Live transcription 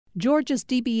Georgia's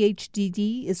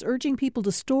DBHDD is urging people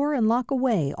to store and lock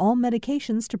away all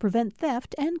medications to prevent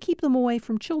theft and keep them away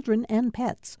from children and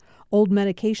pets. Old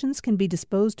medications can be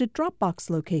disposed at Dropbox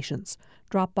locations.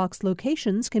 Dropbox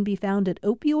locations can be found at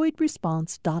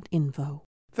opioidresponse.info.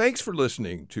 Thanks for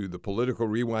listening to the Political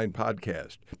Rewind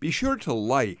podcast. Be sure to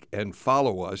like and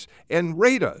follow us and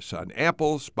rate us on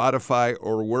Apple, Spotify,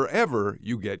 or wherever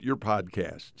you get your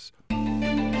podcasts.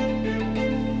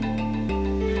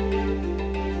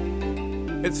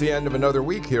 It's the end of another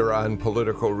week here on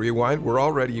Political Rewind. We're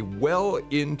already well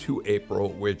into April,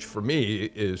 which for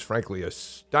me is frankly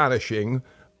astonishing.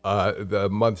 The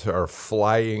months are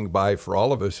flying by for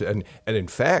all of us. And in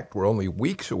fact, we're only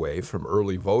weeks away from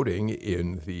early voting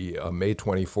in the May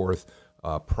 24th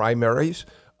primaries.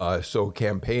 So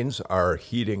campaigns are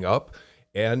heating up.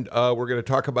 And we're going to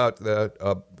talk about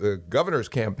the governor's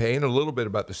campaign, a little bit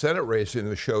about the Senate race in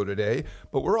the show today.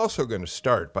 But we're also going to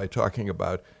start by talking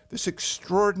about this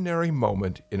extraordinary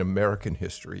moment in American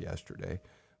history yesterday.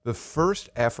 The first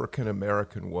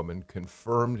African-American woman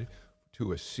confirmed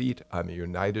to a seat on the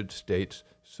United States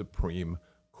Supreme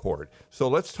Court. So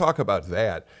let's talk about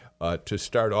that to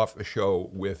start off the show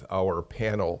with our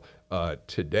panel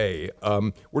today.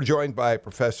 We're joined by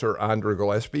Professor Andra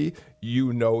Gillespie.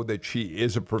 You know that she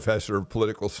is a professor of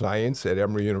political science at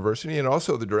Emory University and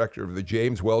also the director of the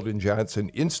James Weldon Johnson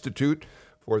Institute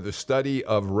for the Study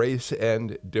of Race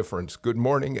and Difference. Good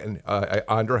morning, and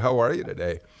Andra, how are you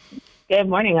today? Good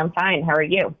morning. I'm fine. How are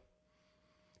you?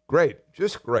 Great,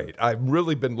 just great. I've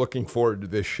really been looking forward to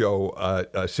this show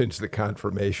since the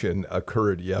confirmation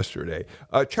occurred yesterday.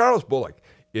 Charles Bullock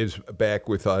is back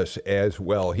with us as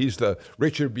well. He's the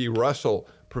Richard B. Russell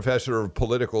Professor of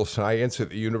Political Science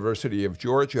at the University of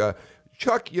Georgia.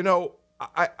 Chuck, you know,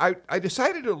 I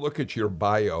decided to look at your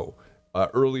bio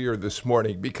earlier this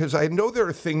morning because I know there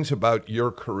are things about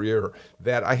your career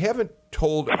that I haven't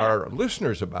told our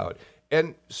listeners about.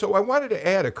 And so I wanted to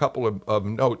add a couple of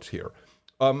notes here.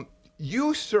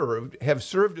 You have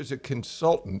served as a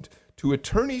consultant to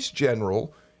attorneys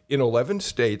general in 11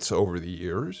 states over the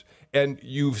years, and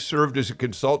you've served as a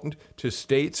consultant to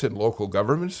states and local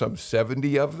governments, some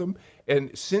 70 of them.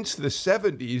 And since the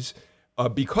 70s,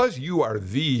 because you are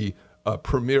the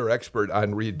premier expert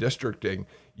on redistricting,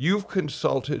 you've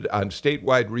consulted on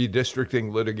statewide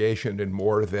redistricting litigation in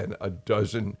more than a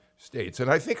dozen states. And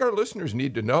I think our listeners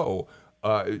need to know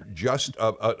just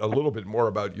a little bit more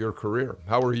about your career.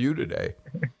 How are you today?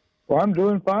 Well, I'm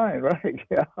doing fine, right?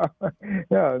 Yeah.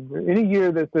 Any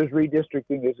year that there's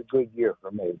redistricting is a good year for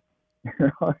me.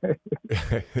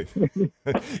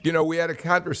 You know, we had a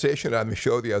conversation on the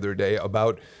show the other day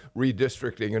about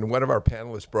redistricting, and one of our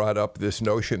panelists brought up this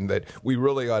notion that we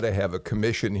really ought to have a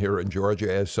commission here in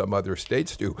Georgia, as some other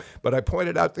states do. But I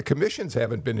pointed out the commissions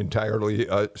haven't been entirely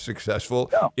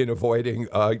successful in avoiding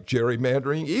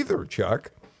gerrymandering either, Chuck.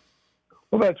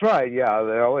 Well, that's right. Yeah,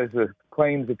 there always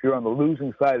claims if you're on the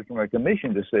losing side from a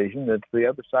commission decision that the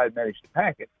other side managed to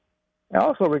pack it. I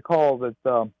also recall that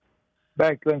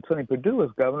back when Sonny Perdue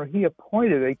was governor, he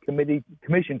appointed a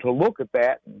commission to look at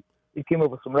that, and he came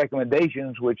up with some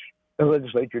recommendations which the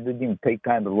legislature didn't even take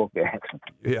time to look at.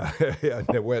 Yeah,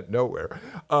 it went nowhere.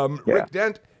 Rick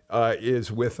Dent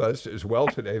is with us as well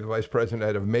today, the vice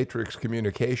president of Matrix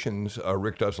Communications.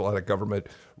 Rick does a lot of government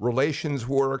relations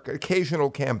work, occasional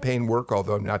campaign work,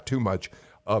 although not too much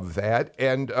of that.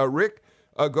 And Rick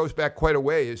goes back quite a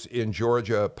ways in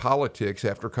Georgia politics.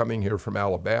 After coming here from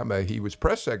Alabama, he was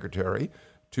press secretary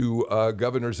to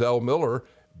Governor Zell Miller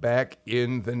back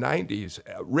in the 90s.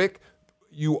 Rick,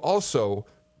 you also,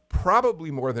 probably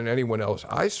more than anyone else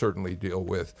I certainly deal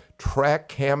with, track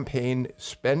campaign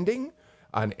spending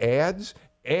on ads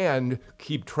and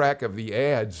keep track of the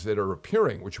ads that are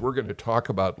appearing, which we're going to talk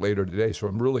about later today. So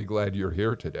I'm really glad you're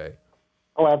here today.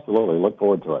 Oh, absolutely. Look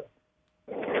forward to it.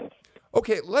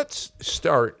 Okay, let's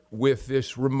start with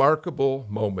this remarkable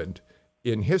moment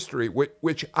in history,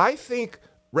 which I think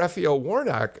Raphael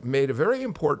Warnock made a very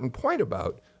important point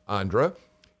about, Andra.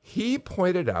 He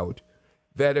pointed out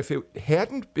that if it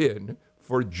hadn't been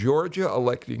for Georgia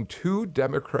electing 2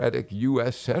 Democratic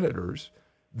U.S. senators,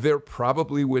 there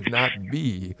probably would not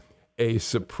be a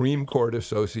Supreme Court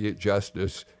Associate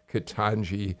Justice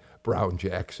Ketanji Brown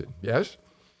Jackson. Yes?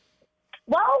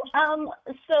 Well,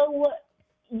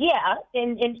 yeah,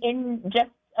 in just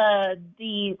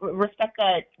the respect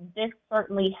that this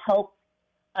certainly helped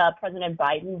President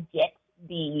Biden get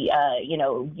be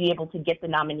able to get the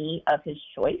nominee of his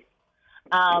choice.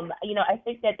 I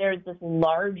think that there's this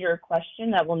larger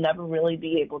question that we'll never really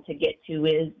be able to get to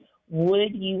is,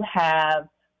 would you have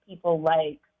people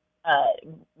like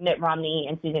Mitt Romney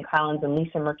and Susan Collins and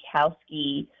Lisa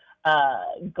Murkowski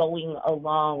going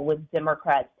along with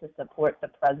Democrats to support the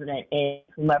president in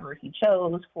whomever he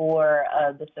chose for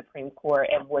the Supreme Court,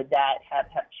 and would that have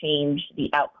changed the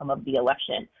outcome of the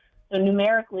election? So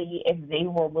numerically, if they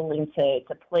were willing to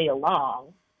play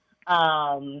along,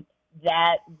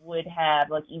 that would have,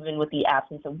 like, even with the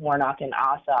absence of Warnock and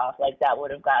Ossoff, like, that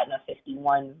would have gotten a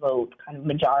 51 vote kind of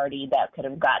majority that could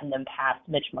have gotten them past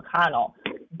Mitch McConnell.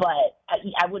 But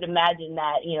I would imagine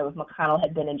that, if McConnell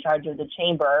had been in charge of the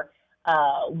chamber,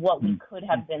 what we could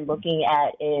have been looking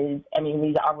at is,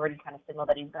 he's already kind of signaled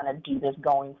that he's going to do this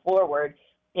going forward,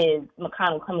 is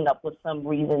McConnell coming up with some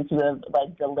reason to have,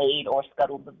 like, delayed or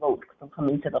scuttled the vote from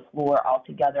coming to the floor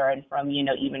altogether, and from,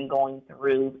 even going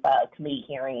through committee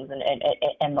hearings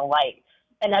and the like.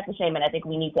 And that's a shame, and I think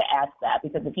we need to ask that,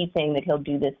 because if he's saying that he'll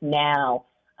do this now,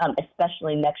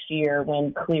 especially next year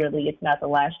when clearly it's not the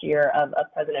last year of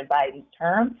President Biden's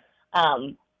term,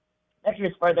 that's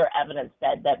just further evidence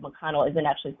that McConnell isn't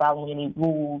actually following any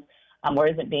rules, or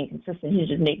isn't being consistent. He's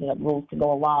just making up rules to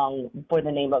go along for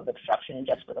the name of obstruction and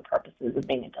just for the purposes of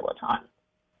being a dilettante.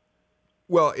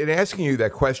 Well, in asking you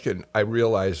that question, I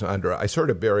realize, Andra, I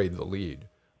sort of buried the lead.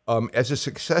 As a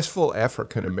successful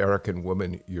African-American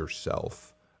woman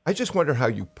yourself, I just wonder how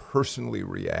you personally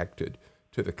reacted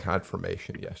to the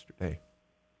confirmation yesterday.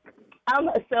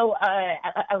 So I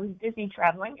was busy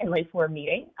traveling and late for a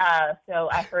meeting, so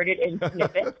I heard it in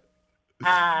snippets.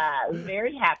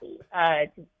 Very happy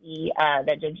to see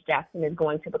that Judge Jackson is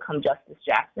going to become Justice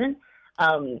Jackson.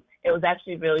 It was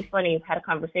actually really funny. I had a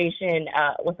conversation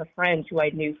with a friend who I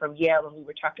knew from Yale, and we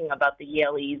were talking about the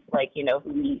Yaleys,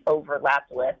 who we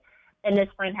overlapped with. And this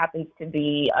friend happens to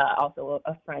be also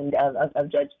a friend of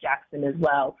Judge Jackson as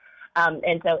well.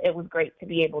 And so it was great to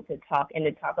be able to talk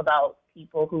about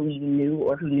people who you knew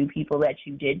or who knew people that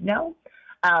you did know.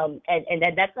 And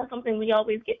that's not something we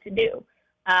always get to do.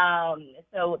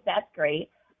 So that's great.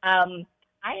 I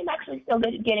am actually still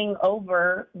getting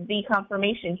over the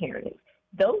confirmation hearings.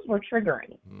 Those were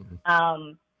triggering.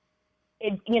 Mm-hmm.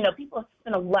 People have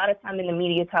spent a lot of time in the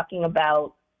media talking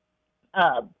about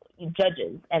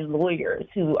judges and lawyers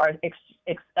who are,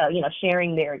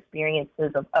 sharing their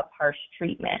experiences of harsh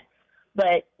treatment.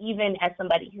 But even as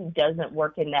somebody who doesn't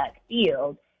work in that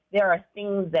field, there are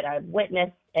things that I've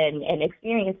witnessed and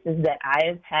experiences that I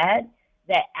have had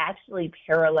that actually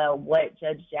parallel what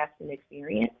Judge Jackson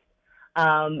experienced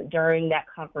during that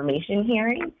confirmation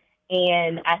hearing.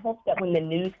 And I hope that when the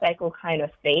news cycle kind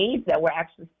of fades, that we're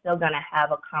actually still going to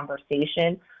have a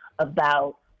conversation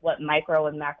about what micro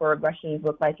and macroaggressions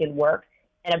look like in work,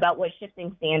 and about what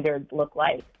shifting standards look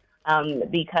like.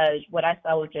 Because what I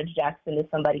saw with Judge Jackson is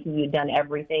somebody who had done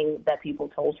everything that people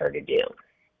told her to do,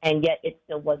 and yet it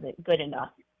still wasn't good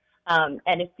enough.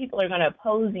 And if people are going to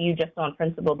oppose you just on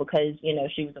principle because,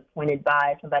 she was appointed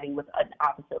by somebody with an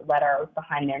opposite letter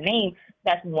behind their name,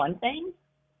 that's one thing.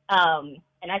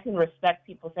 And I can respect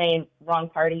people saying wrong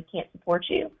party, can't support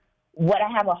you. What I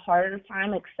have a harder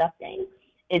time accepting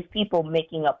is people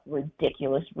making up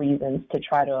ridiculous reasons to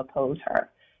try to oppose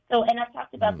her. So, and I've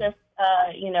talked about this,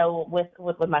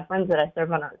 with my friends that I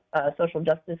serve on a social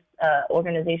justice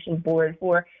organization board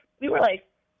for. We were like,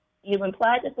 you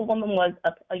implied that the woman was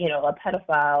a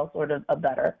pedophile, sort of a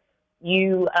better.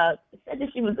 You said that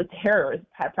she was a terrorist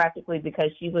practically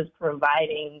because she was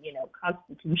providing,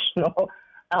 constitutional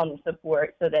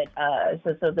support so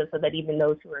that even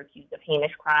those who are accused of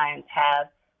heinous crimes have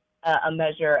a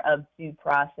measure of due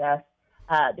process.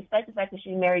 Despite the fact that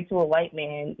she's married to a white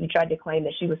man, you tried to claim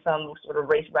that she was some sort of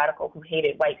race radical who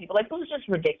hated white people. It was just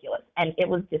ridiculous, and it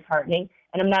was disheartening,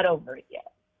 and I'm not over it yet.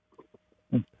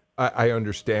 I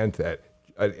understand that.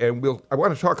 And I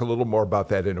want to talk a little more about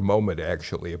that in a moment,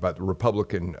 actually, about the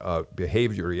Republican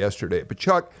behavior yesterday. But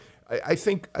Chuck, I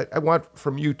think I want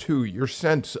from you, too, your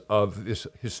sense of this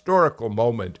historical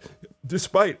moment,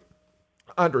 despite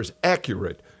Andra's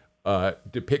accurate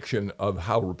depiction of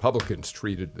how Republicans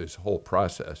treated this whole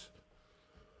process.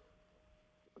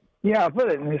 Yeah, I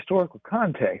put it in historical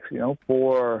context.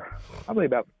 For probably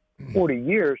about 40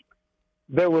 years,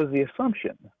 there was the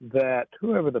assumption that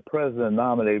whoever the president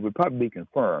nominated would probably be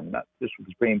confirmed, not just for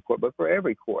the Supreme Court, but for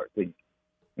every court. It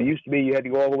used to be you had to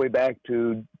go all the way back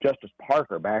to Justice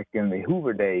Parker back in the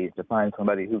Hoover days to find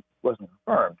somebody who wasn't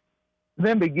confirmed.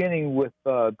 Then beginning with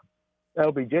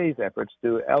LBJ's efforts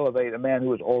to elevate a man who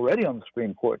was already on the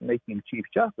Supreme Court and making him Chief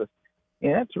Justice,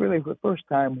 and that's really the first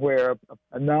time where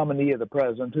a nominee of the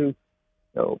president who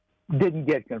didn't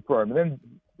get confirmed. And then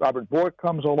Robert Bork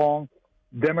comes along.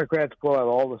 Democrats go out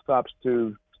all the stops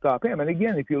to stop him. And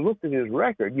again, if you looked at his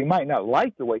record, you might not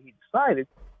like the way he decided,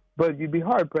 but you'd be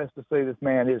hard-pressed to say this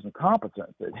man isn't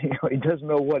competent, that he doesn't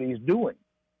know what he's doing.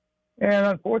 And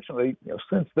unfortunately,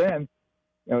 since then,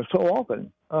 so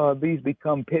often these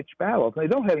become pitch battles. They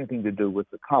don't have anything to do with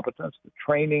the competence, the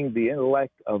training, the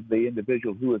intellect of the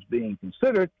individual who is being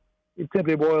considered. It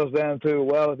simply boils down to,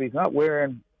 well, if he's not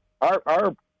wearing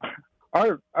our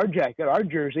jacket, our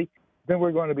jersey, then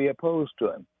we're going to be opposed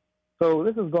to him. So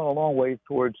this has gone a long way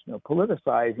towards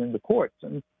politicizing the courts,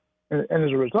 and as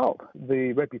a result,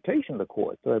 the reputation of the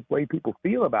courts, the way people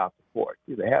feel about the court,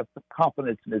 they have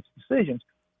confidence in its decisions,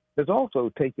 has also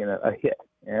taken a hit.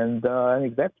 And I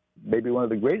think that's maybe one of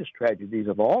the greatest tragedies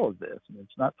of all of this. And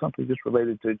it's not something just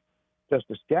related to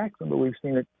Justice Jackson, but we've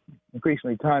seen it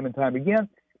increasingly time and time again.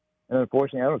 And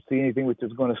unfortunately, I don't see anything which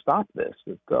is going to stop this.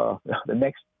 The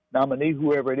next nominee,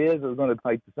 whoever it is going to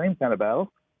fight the same kind of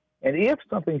battle. And if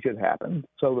something should happen,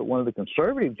 so that one of the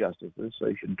conservative justices, so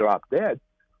he should drop dead,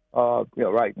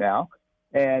 right now,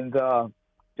 and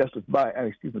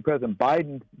President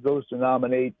Biden goes to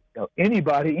nominate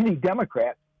anybody, any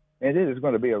Democrat, and it is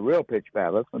going to be a real pitch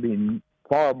battle. It's going to be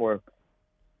far more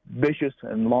vicious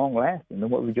and long-lasting than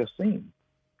what we've just seen,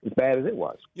 as bad as it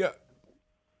was.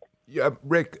 Yeah,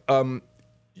 Rick,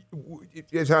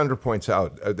 as Andra points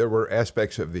out, there were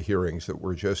aspects of the hearings that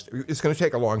were it's going to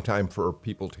take a long time for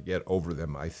people to get over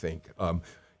them, I think.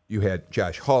 You had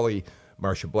Josh Hawley,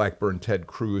 Marsha Blackburn, Ted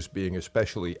Cruz being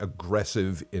especially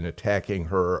aggressive in attacking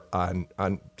her on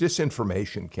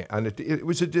disinformation. It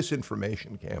was a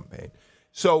disinformation campaign.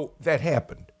 So that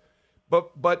happened.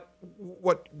 But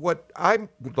what I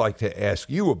would like to ask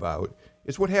you about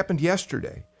is what happened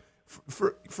yesterday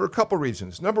for a couple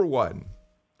reasons. Number one,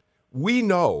 we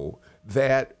know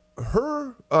that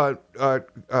her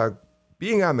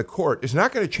being on the court is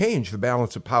not going to change the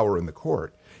balance of power in the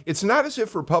court. It's not as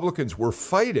if Republicans were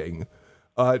fighting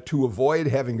to avoid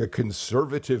having a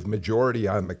conservative majority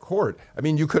on the court. I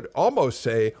mean, you could almost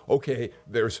say, okay,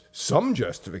 there's some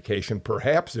justification,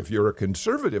 perhaps, if you're a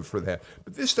conservative for that.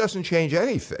 But this doesn't change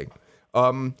anything.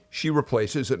 She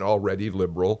replaces an already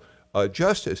liberal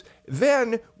justice.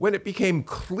 Then, when it became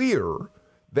clear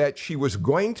that she was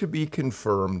going to be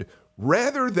confirmed,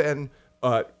 rather than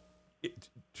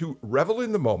to revel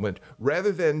in the moment,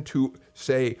 rather than to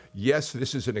say, yes,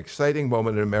 this is an exciting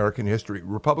moment in American history,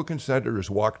 Republican senators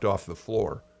walked off the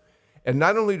floor. And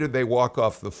not only did they walk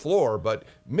off the floor, but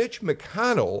Mitch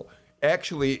McConnell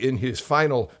actually, in his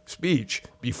final speech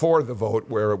before the vote,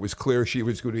 where it was clear she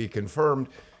was going to be confirmed,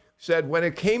 said, when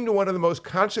it came to one of the most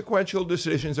consequential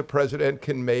decisions a president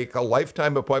can make, a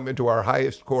lifetime appointment to our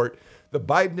highest court, the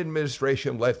Biden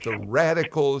administration let the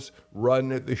radicals run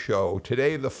the show.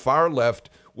 Today, the far left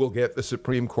will get the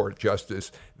Supreme Court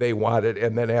justice they wanted.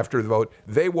 And then after the vote,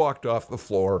 they walked off the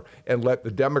floor and let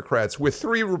the Democrats, with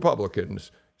 3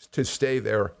 Republicans, to stay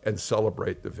there and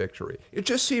celebrate the victory. It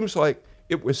just seems like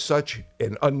it was such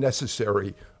an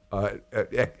unnecessary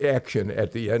action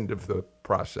at the end of the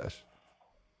process.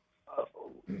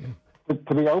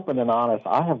 To be open and honest,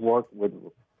 I have worked with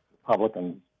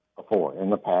Republicans before in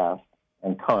the past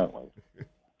and currently.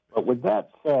 But with that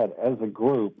said, as a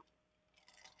group,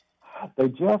 they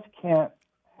just can't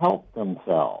help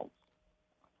themselves.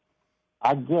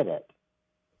 I get it.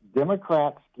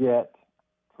 Democrats get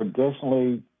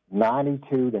traditionally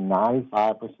 92 to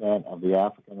 95% of the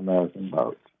African American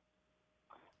vote.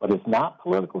 But it's not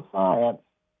political science,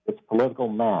 it's political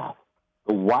math.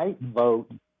 The white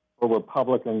vote for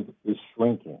Republicans is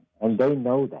shrinking, and they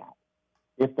know that.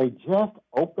 If they just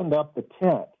opened up the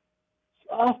tent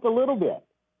just a little bit,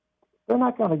 they're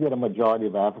not going to get a majority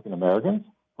of African Americans.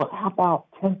 But how about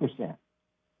 10%,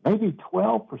 maybe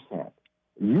 12%?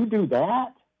 You do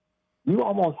that, you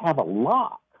almost have a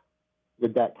lock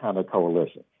with that kind of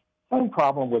coalition. Same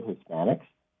problem with Hispanics.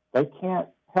 They can't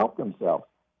help themselves.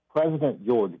 President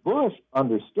George Bush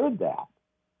understood that,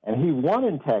 and he won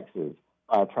in Texas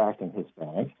by attracting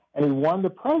Hispanics, and he won the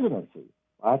presidency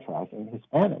by attracting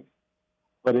Hispanics.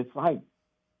 But it's like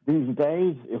these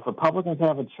days, if Republicans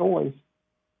have a choice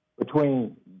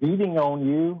between beating on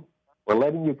you or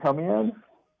letting you come in,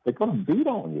 they're going to beat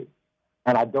on you.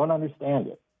 And I don't understand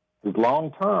it. Because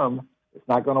long term, it's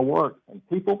not going to work. And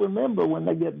people remember when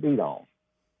they get beat on.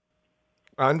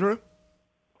 Andra?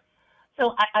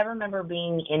 So I remember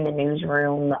being in the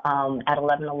newsroom at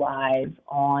 11 Alive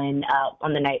on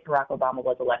the night Barack Obama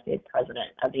was elected president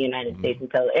of the United States, and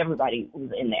so everybody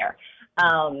was in there.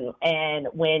 And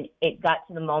when it got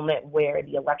to the moment where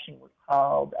the election was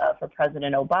called for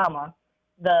President Obama,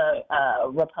 the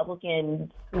Republicans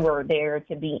who were there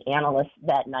to be analysts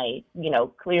that night,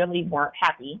 clearly weren't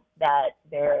happy that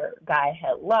their guy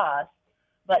had lost.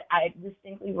 But I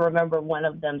distinctly remember one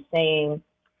of them saying,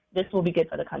 "This will be good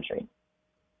for the country."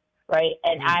 Right.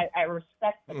 And I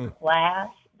respect the class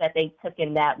that they took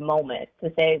in that moment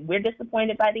to say, we're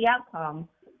disappointed by the outcome,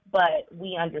 but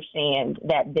we understand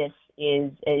that this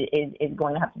is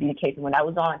going to have to be the case. And when I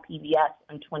was on PBS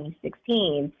in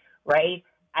 2016, right,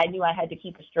 I knew I had to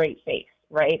keep a straight face,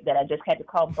 right, that I just had to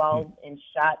call balls and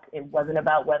shots. It wasn't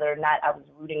about whether or not I was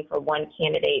rooting for one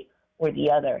candidate or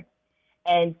the other.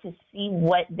 And to see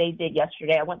what they did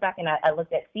yesterday, I went back and I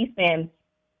looked at C-SPAN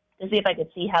to see if I could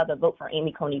see how the vote for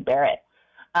Amy Coney Barrett,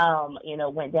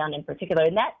 went down in particular.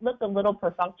 And that looked a little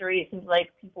perfunctory. It seems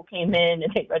like people came in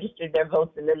and they registered their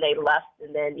votes and then they left.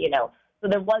 And then, so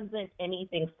there wasn't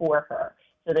anything for her,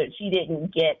 so that she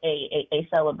didn't get a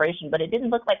celebration. But it didn't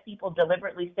look like people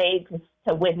deliberately stayed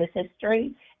to witness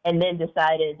history and then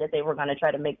decided that they were going to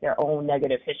try to make their own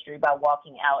negative history by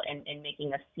walking out and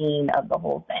making a scene of the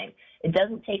whole thing. It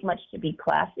doesn't take much to be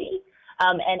classy.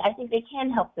 And I think they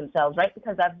can help themselves, right?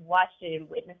 Because I've watched it and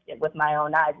witnessed it with my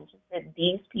own eyes. It's just that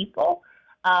these people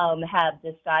have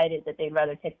decided that they'd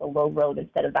rather take the low road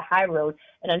instead of the high road.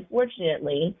 And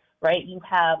unfortunately, right, you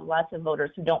have lots of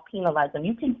voters who don't penalize them.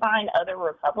 You can find other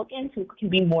Republicans who can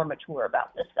be more mature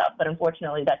about this stuff. But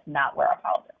unfortunately, that's not where our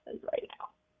politics is right now.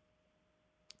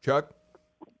 Chuck?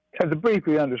 To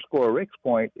briefly underscore Rick's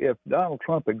point, if Donald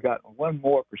Trump had gotten one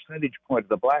more percentage point of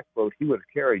the black vote, he would have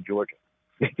carried Georgia.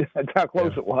 That's how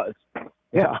close it was.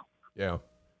 Yeah. Yeah.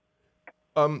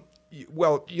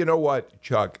 Well, you know what,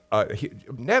 Chuck?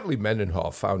 Natalie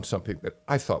Mendenhall found something that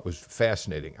I thought was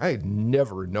fascinating. I had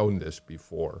never known this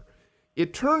before.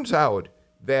 It turns out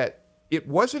that it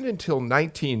wasn't until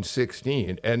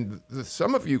 1916, and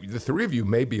some of you, the three of you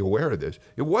may be aware of this,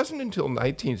 it wasn't until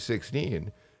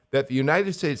 1916 that the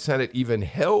United States Senate even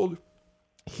held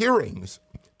hearings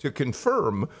to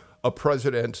confirm a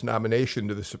president's nomination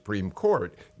to the Supreme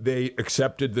Court. They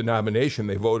accepted the nomination.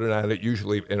 They voted on it,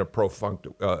 usually in a pro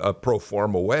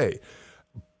forma way.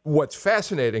 What's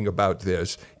fascinating about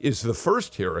this is the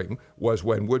first hearing was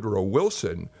when Woodrow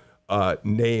Wilson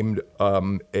named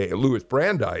Louis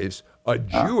Brandeis, a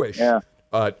Jewish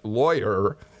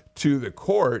lawyer, to the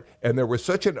court, and there was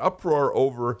such an uproar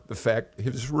over the fact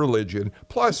his religion,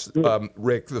 plus,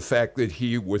 Rick, the fact that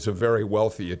he was a very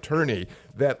wealthy attorney,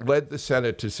 that led the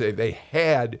Senate to say they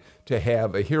had to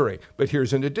have a hearing. But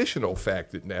here's an additional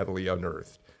fact that Natalie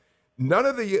unearthed. None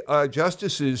of the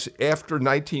justices after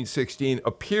 1916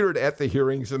 appeared at the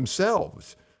hearings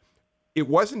themselves. It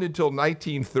wasn't until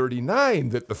 1939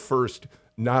 that the first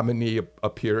nominee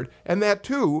appeared, and that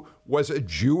too was a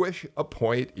Jewish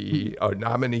appointee, a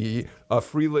nominee,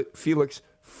 Felix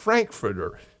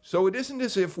Frankfurter. So it isn't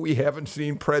as if we haven't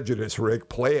seen prejudice, Rick,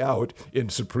 play out in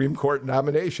Supreme Court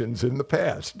nominations in the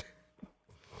past.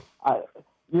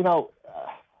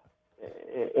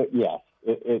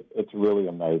 It's really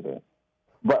amazing.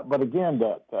 But again,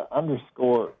 to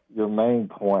underscore your main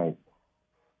point,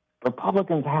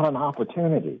 Republicans had an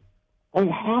opportunity. They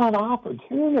had an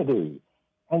opportunity,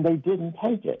 and they didn't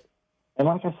take it. And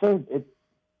like I said, it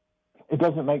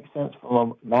doesn't make sense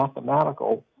from a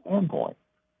mathematical standpoint.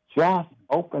 Just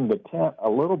open the tent a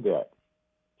little bit,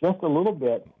 just a little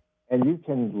bit, and you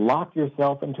can lock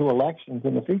yourself into elections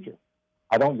in the future.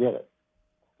 I don't get it.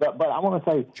 But I want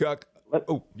to say... Chuck,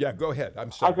 go ahead.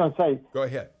 I'm sorry. I was going to say... Go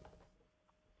ahead.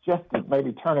 Just to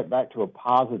maybe turn it back to a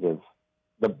positive,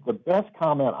 the best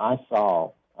comment I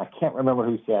saw, I can't remember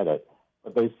who said it,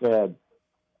 but they said,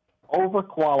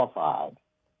 overqualified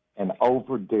and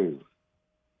overdue.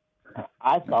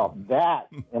 I thought that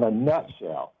in a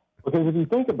nutshell. Because if you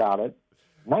think about it,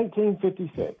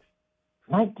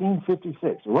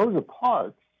 1956, Rosa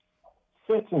Parks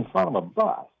sits in front of a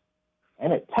bus,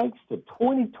 and it takes to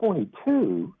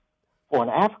 2022 for an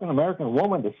African-American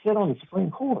woman to sit on the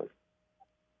Supreme Court.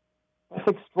 That's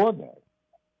extraordinary.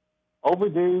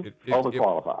 Overdue,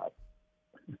 overqualified.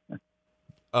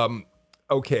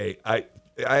 Okay, I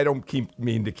don't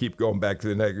mean to keep going back to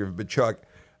the negative, but Chuck,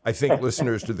 I think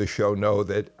listeners to the show know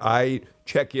that I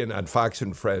check in on Fox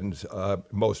and Friends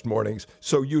most mornings,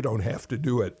 so you don't have to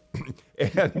do it.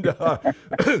 And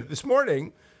this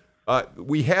morning,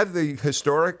 we had the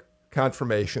historic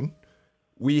confirmation.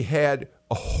 We had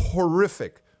a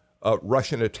horrific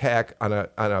Russian attack on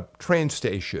a train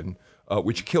station,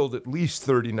 which killed at least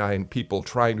 39 people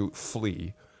trying to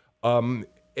flee.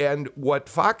 And what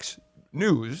Fox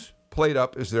News played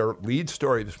up as their lead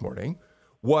story this morning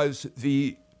was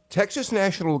the Texas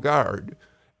National Guard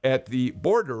at the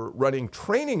border running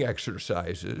training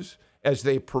exercises as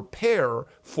they prepare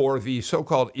for the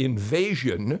so-called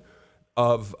invasion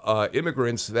of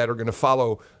immigrants that are going to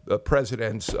follow the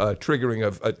president's triggering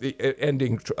of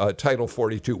ending Title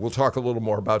 42. We'll talk a little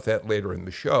more about that later in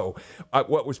the show.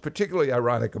 What was particularly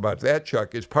ironic about that,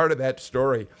 Chuck, is part of that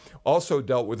story also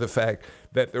dealt with the fact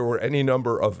that there were any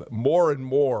number of more and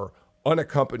more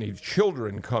unaccompanied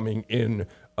children coming in,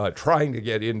 trying to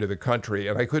get into the country.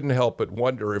 And I couldn't help but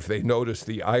wonder if they noticed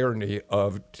the irony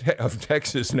of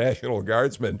Texas National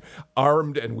Guardsmen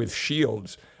armed and with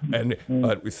shields, and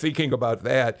thinking about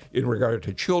that in regard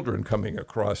to children coming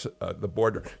across the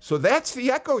border. So that's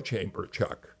the echo chamber,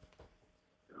 Chuck.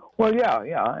 Well, yeah.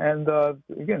 And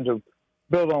again, to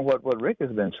build on what Rick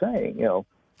has been saying,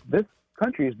 this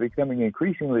country is becoming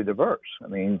increasingly diverse. I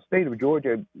mean, the state of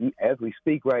Georgia, as we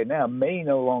speak right now, may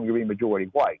no longer be majority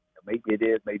white. Maybe it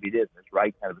is, maybe it isn't. It's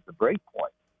right kind of at the break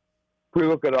point. If we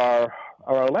look at our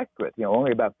electorate,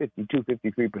 only about 52,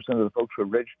 53% of the folks who are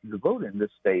registered to vote in this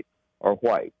state are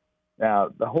white. Now,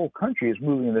 the whole country is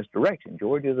moving in this direction.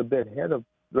 Georgia is a bit ahead of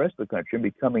the rest of the country and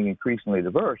becoming increasingly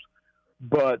diverse.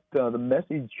 But the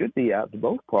message should be out to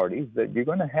both parties that you're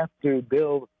going to have to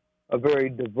build a very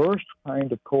diverse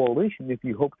kind of coalition if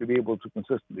you hope to be able to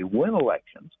consistently win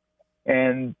elections.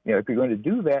 And if you're going to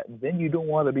do that, then you don't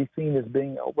want to be seen as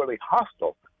being overly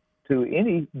hostile to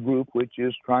any group which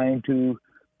is trying to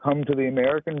come to the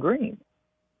American dream.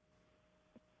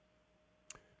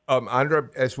 Andra,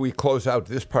 as we close out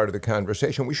this part of the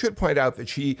conversation, we should point out that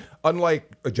she,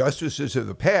 unlike justices of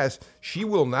the past, she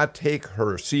will not take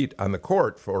her seat on the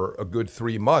court for a good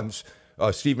 3 months.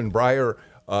 Stephen Breyer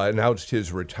announced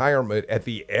his retirement at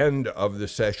the end of the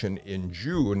session in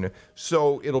June.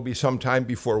 So it'll be some time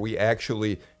before we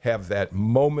actually have that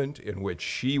moment in which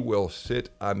she will sit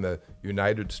on the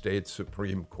United States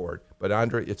Supreme Court. But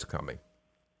Andra, it's coming.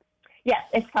 Yes,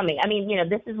 it's coming. I mean,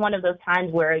 this is one of those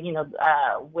times where,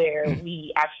 where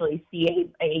we actually see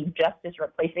a justice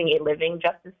replacing a living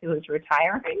justice who is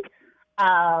retiring.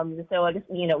 So I just,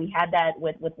 we had that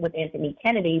with Anthony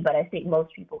Kennedy, but I think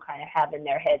most people kind of have in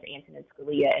their heads Antonin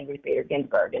Scalia and Ruth Bader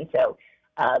Ginsburg. And so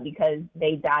because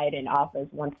they died in office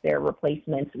once their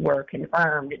replacements were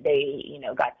confirmed, they,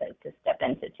 got to step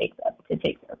in to take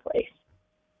their place.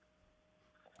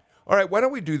 All right, why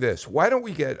don't we do this? Why don't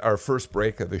we get our first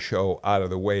break of the show out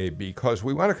of the way, because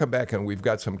we want to come back and we've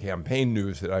got some campaign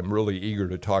news that I'm really eager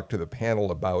to talk to the panel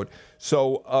about.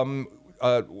 So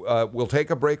we'll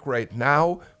take a break right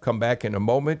now, come back in a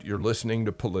moment. You're listening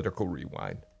to Political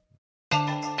Rewind.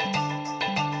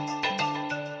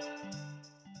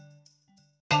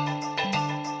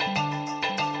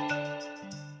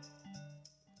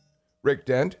 Rick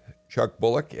Dent, Chuck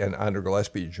Bullock, and Andra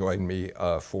Gillespie join me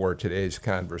for today's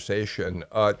conversation.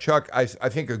 Chuck, I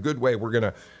think a good way we're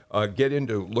going to get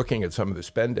into looking at some of the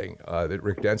spending that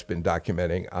Rick Dent's been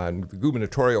documenting on the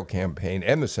gubernatorial campaign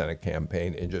and the Senate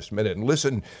campaign in just a minute, and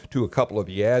listen to a couple of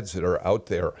the ads that are out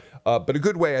there. But a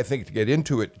good way, I think, to get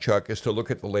into it, Chuck, is to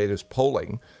look at the latest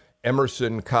polling.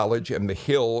 Emerson College and The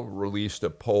Hill released a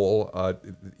poll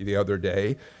the other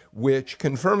day, which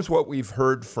confirms what we've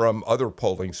heard from other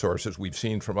polling sources, we've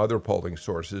seen from other polling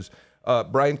sources.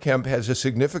 Brian Kemp has a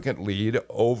significant lead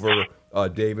over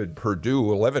David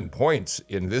Perdue, 11 points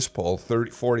in this poll,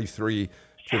 43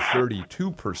 to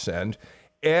 32%.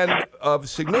 And of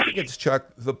significance,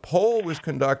 Chuck, the poll was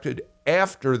conducted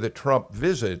after the Trump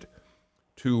visit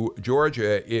to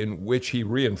Georgia, in which he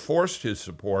reinforced his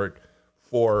support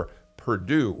for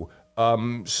Perdue.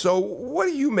 So what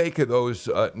do you make of those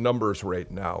numbers right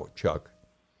now, Chuck?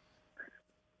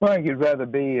 Well, I think you'd rather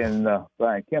be in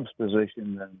Brian Kemp's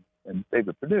position than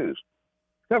David Perdue's.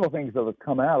 Several things that have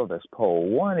come out of this poll.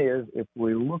 One is, if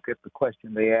we look at the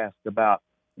question they asked about,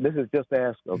 this is just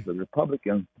asked of the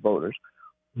Republican voters,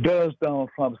 does Donald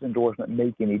Trump's endorsement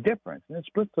make any difference? And it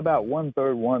splits about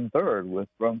one-third, with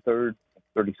one-third,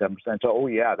 37%. So,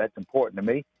 yeah, that's important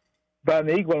to me. But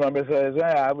an equal number says,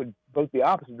 I would vote the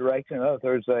opposite direction. Another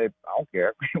third say, I don't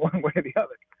care, one way or the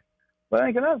other. But I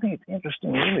think another thing that's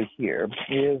interesting really here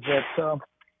is that,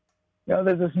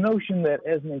 there's this notion that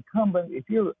as an incumbent, if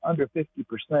you're under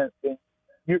 50%, then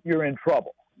you're in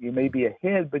trouble. You may be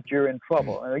ahead, but you're in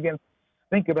trouble. And again,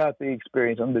 think about the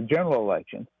experience on the general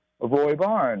election of Roy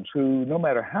Barnes, who, no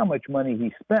matter how much money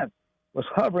he spent, was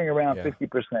hovering around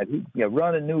 50%. He'd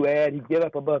run a new ad, he'd get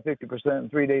up above 50%, and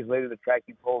 3 days later the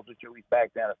tracking polls would show he's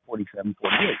back down at 47,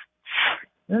 48.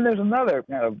 And then there's another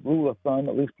kind of rule of thumb,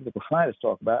 at least political scientists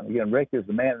talk about, and again, Rick is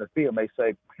the man in the field, may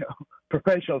say,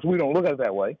 professionals, we don't look at it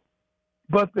that way.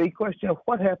 But the question of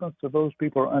what happens to those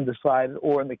people who are undecided,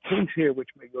 or in the case here, which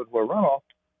may go to a runoff,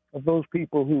 of those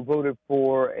people who voted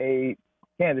for a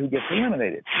candidate who gets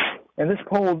eliminated. And this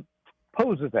poll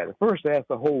poses that. It first asks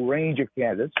a whole range of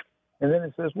candidates, And then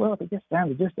it says, well, if it gets down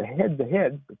to just a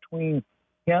head-to-head between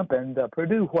Kemp and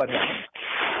Perdue, what happens?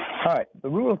 All right, the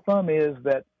rule of thumb is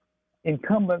that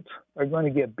incumbents are going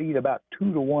to get beat about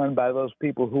 2-1 by those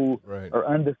people who are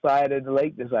undecided,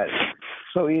 late decided.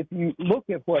 So if you look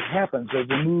at what happens as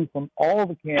we move from all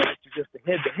the candidates to just a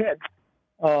head-to-head,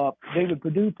 David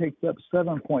Perdue takes up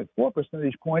 7.4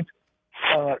 percentage points.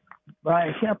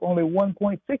 Brian Kemp only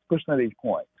 1.6 percentage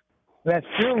points. That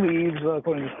still leaves,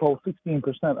 according to the poll,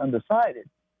 16% undecided.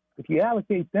 If you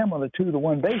allocate them on a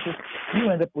 2-to-1 basis, you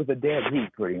end up with a dead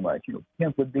heat pretty much.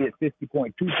 Kemp would be at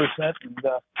 50.2% and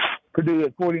Perdue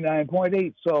at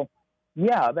 49.8%. So,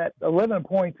 yeah, that 11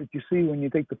 points that you see when you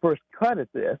take the first cut at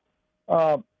this,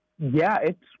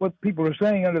 it's what people are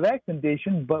saying under that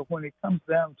condition. But when it comes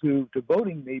down to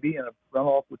voting, maybe in a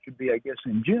runoff, which would be, I guess,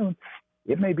 in June,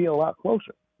 it may be a lot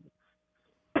closer.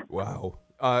 Wow.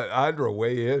 Andra,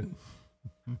 weigh in.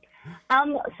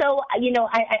 So,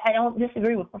 I don't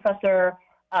disagree with Professor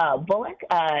Bullock.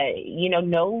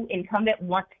 No incumbent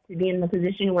wants to be in the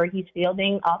position where he's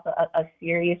fielding off a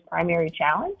serious primary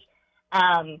challenge.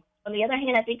 On the other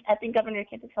hand, I think Governor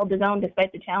Kemp has held his own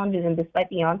despite the challenges and despite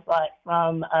the onslaught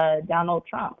from Donald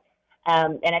Trump.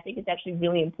 And I think it's actually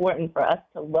really important for us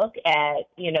to look at,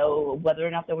 whether or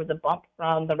not there was a bump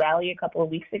from the rally a couple of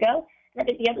weeks ago. And I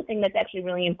think the other thing that's actually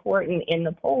really important in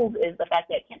the polls is the fact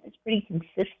that Kemp has pretty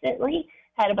consistently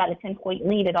had about a 10-point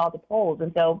lead at all the polls.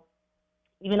 And so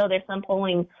even though there's some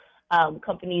polling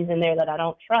companies in there that I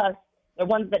don't trust, they're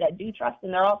ones that I do trust,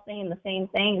 and they're all saying the same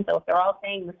thing. So if they're all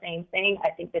saying the same thing,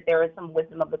 I think that there is some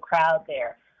wisdom of the crowd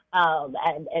there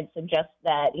and suggests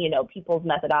that, people's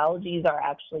methodologies are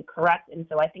actually correct. And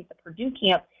so I think the Perdue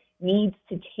camp needs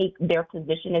to take their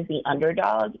position as the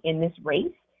underdog in this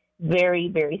race very,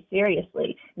 very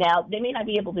seriously. Now, they may not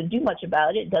be able to do much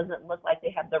about it. It doesn't look like they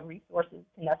have the resources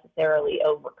to necessarily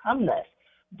overcome this.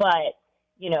 But,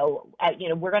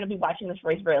 we're going to be watching this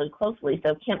race very closely.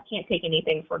 So Kemp can't take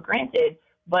anything for granted,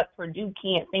 but Perdue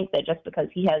can't think that just because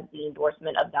he has the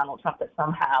endorsement of Donald Trump that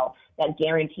somehow that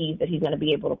guarantees that he's going to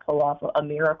be able to pull off a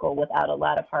miracle without a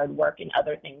lot of hard work and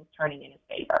other things turning in his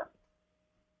favor.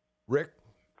 Rick?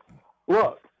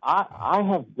 Look, I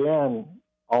have been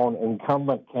on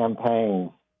incumbent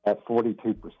campaigns at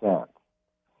 42%.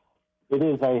 It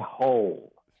is a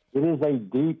hole. It is a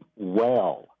deep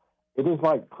well. It is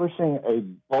like pushing a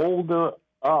boulder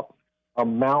up a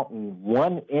mountain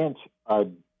 1 inch a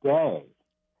day.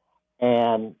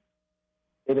 And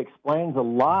it explains a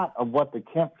lot of what the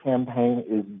Kemp campaign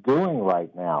is doing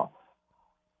right now.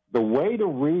 The way to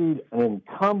read an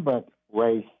incumbent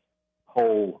race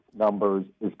poll numbers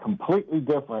is completely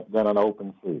different than an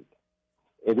open seat.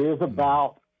 It is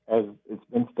about, as it's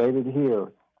been stated here,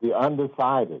 the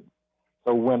undecided.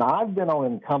 So when I've been on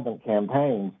incumbent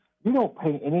campaigns, you don't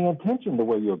pay any attention to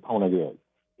where your opponent is.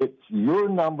 It's your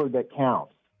number that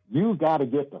counts. You've got to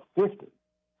get to 50.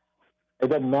 It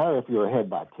doesn't matter if you're ahead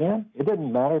by 10. It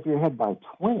doesn't matter if you're ahead by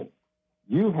 20.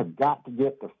 You have got to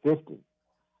get to 50.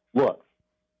 Look,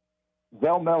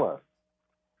 Zell Miller,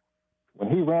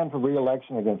 when he ran for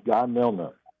re-election against Guy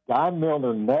Milner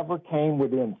never came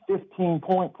within 15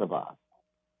 points of us.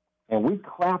 And we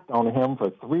clapped on him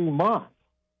for 3 months.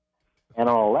 And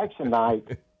on election night,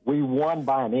 we won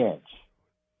by an inch.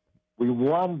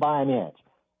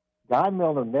 Guy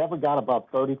Milner never got above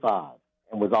 35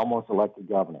 and was almost elected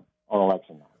governor on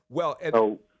election night. Well,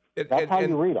 that's how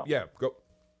you read them. Yeah, go.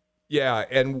 Yeah,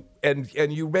 and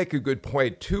you make a good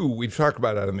point, too. We've talked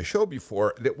about it on the show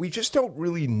before, that we just don't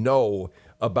really know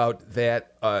about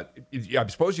that. I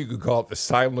suppose you could call it the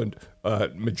silent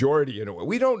majority in a way.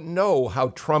 We don't know how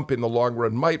Trump in the long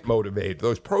run might motivate.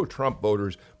 Those pro-Trump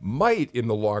voters might in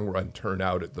the long run turn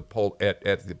out at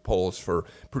the polls for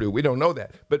Perdue. We don't know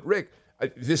that. But, Rick,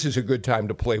 this is a good time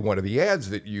to play one of the ads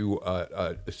that you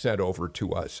sent over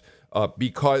to us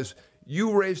because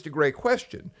you raised a great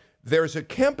question. There's a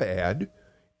Kemp ad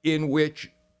in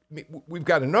which we've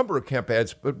got a number of Kemp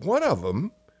ads, but one of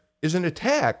them is an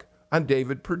attack on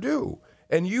David Perdue.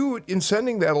 And you, in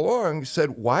sending that along,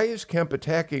 said, why is Kemp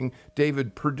attacking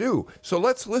David Perdue? So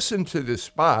let's listen to this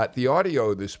spot, the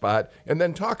audio of this spot, and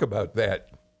then talk about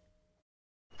that.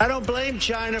 I don't blame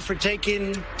China for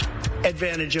taking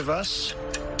advantage of us.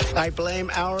 I blame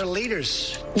our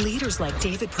leaders. Leaders like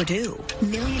David Perdue.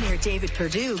 Millionaire David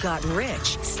Perdue got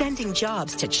rich sending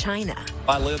jobs to China.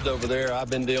 I lived over there. I've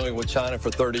been dealing with China for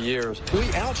 30 years. We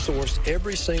outsourced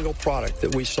every single product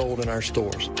that we sold in our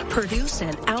stores. Perdue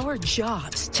sent our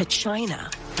jobs to China.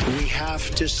 We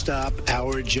have to stop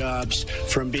our jobs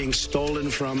from being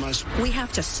stolen from us. We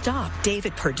have to stop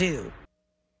David Perdue.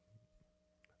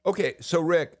 Okay, so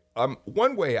Rick,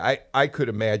 One way I could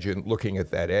imagine looking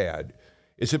at that ad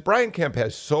is that Brian Kemp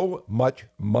has so much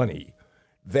money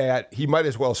that he might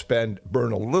as well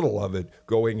burn a little of it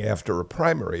going after a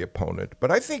primary opponent.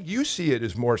 But I think you see it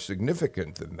as more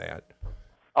significant than that.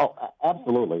 Oh,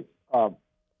 absolutely.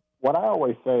 What I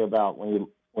always say about when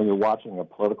you're watching a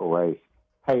political race,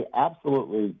 pay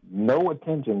absolutely no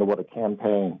attention to what a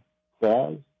campaign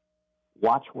says.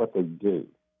 Watch what they do.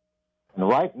 And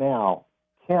right now,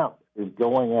 Kemp is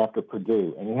going after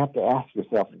Perdue, and you have to ask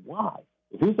yourself why.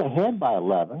 If he's ahead by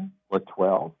 11 or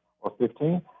 12 or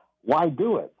 15, why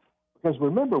do it? Because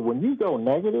remember, when you go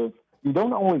negative, you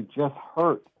don't only just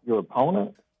hurt your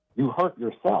opponent, you hurt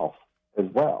yourself as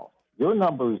well. Your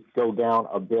numbers go down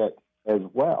a bit as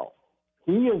well.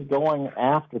 He is going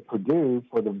after Perdue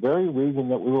for the very reason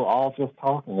that we were all just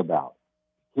talking about.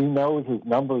 He knows his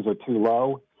numbers are too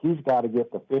low. He's got to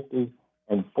get to 50,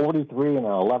 and 43 and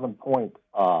an 11-point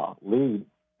lead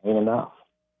ain't enough.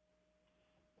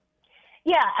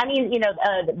 Yeah, I mean,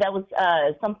 that was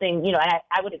something,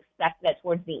 I would expect that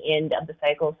towards the end of the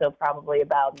cycle, so probably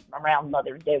around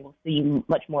Mother's Day, we'll see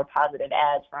much more positive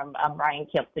ads from Brian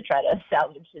Kemp to try to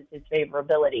salvage his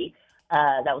favorability.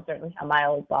 That was certainly how my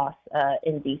old boss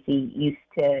in D.C. used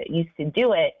to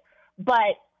do it.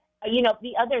 But,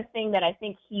 the other thing that I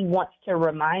think he wants to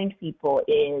remind people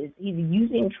is he's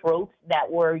using tropes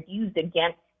that were used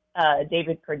against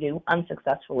David Perdue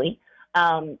unsuccessfully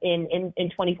in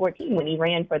 2014 when he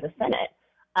ran for the Senate.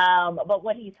 But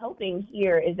what he's hoping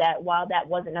here is that while that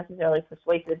wasn't necessarily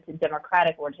persuasive to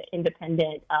Democratic or to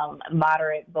independent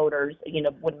moderate voters,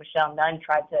 when Michelle Nunn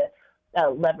tried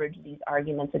to leverage these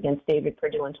arguments against David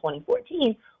Perdue in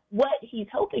 2014, what he's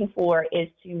hoping for is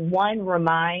to, one,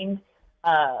 remind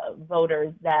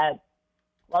voters that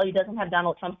while he doesn't have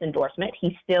Donald Trump's endorsement,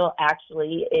 he still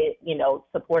actually,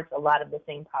 supports a lot of the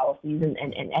same policies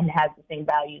and has the same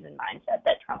values and mindset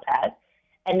that Trump has.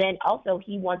 And then also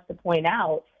he wants to point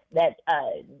out that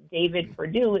David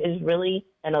Perdue is really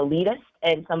an elitist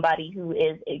and somebody who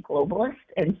is a globalist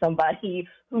and somebody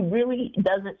who really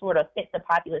doesn't sort of fit the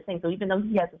populist thing. So even though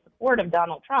he has the support of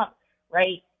Donald Trump,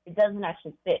 right, it doesn't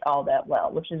actually fit all that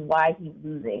well, which is why he's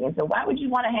losing. And so why would you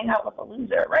want to hang out with a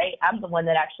loser, right? I'm the one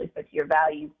that actually fits your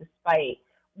values despite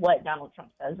what Donald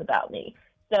Trump says about me.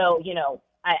 So,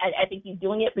 I think he's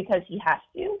doing it because he has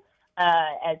to,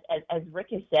 as Rick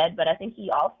has said, but I think he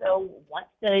also wants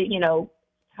to,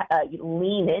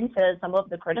 lean into some of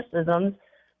the criticisms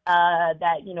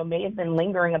that, may have been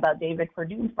lingering about David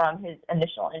Perdue from his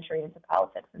initial entry into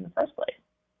politics in the first place.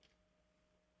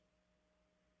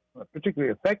 A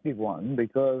particularly effective one,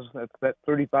 because that's that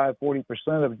 35-40%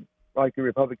 of likely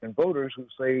Republican voters who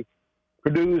say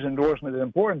Perdue's endorsement is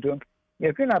important to them.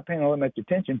 If you're not paying all that much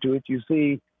attention to it, you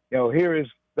see, here is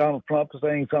Donald Trump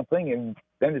saying something, and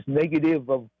then it's negative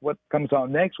of what comes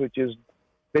on next, which is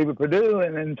David Perdue,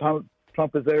 and then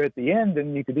Trump is there at the end,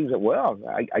 and you could say, well,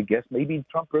 I guess maybe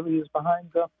Trump really is behind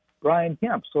Brian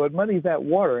Kemp. So it muddies that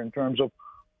water in terms of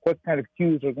what kind of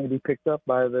cues are going to be picked up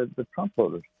by the Trump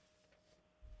voters.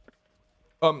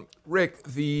 Rick,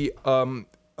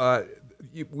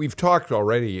 we've talked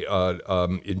already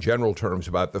in general terms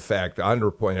about the fact,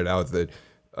 Andra pointed out that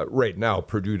right now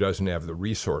Perdue doesn't have the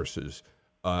resources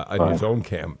in his own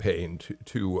campaign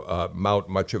to mount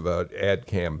much of an ad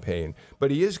campaign,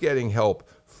 but he is getting help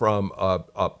from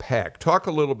a PAC. Talk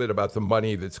a little bit about the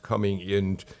money that's coming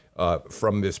in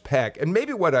from this PAC. And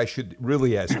maybe what I should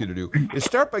really ask you to do is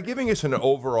start by giving us an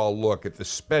overall look at the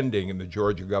spending in the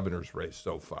Georgia governor's race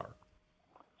so far.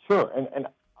 Sure, and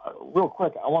real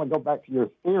quick, I want to go back to your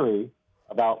theory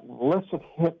about let's just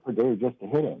hit Perdue just to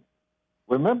hit him.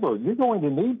 Remember, you're going to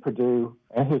need Perdue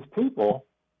and his people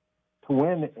to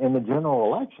win in the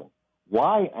general election.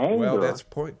 Why anger? Well, that's the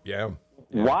point, yeah.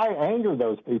 Why anger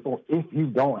those people if you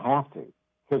don't have to?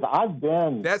 Because I've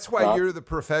been... That's why you're the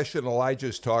professional. I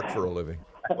just talk for a living.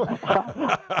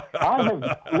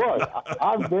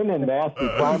 I've been in nasty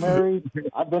primaries.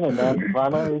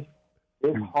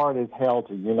 It's hard as hell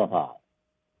to unify.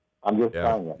 I'm just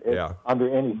telling you, under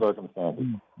any circumstances.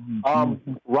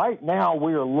 Right now,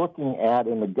 we are looking at,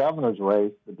 in the governor's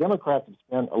race, the Democrats have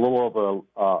spent a little over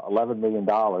 $11 million.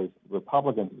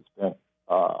 Republicans have spent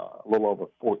a little over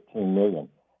 $14 million.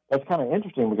 That's kind of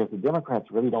interesting because the Democrats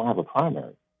really don't have a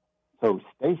primary. So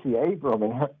Stacey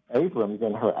Abrams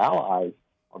and her allies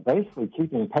are basically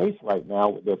keeping pace right now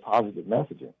with their positive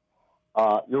messaging.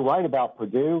 You're right about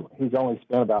Perdue. He's only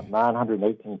spent about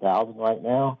 $918,000 right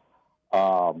now.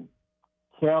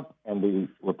 Kemp and the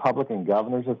Republican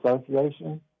Governors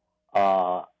Association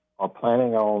are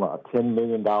planning on a $10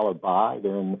 million buy.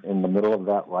 They're in the middle of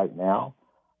that right now.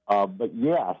 But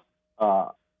yes,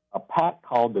 a PAC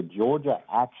called the Georgia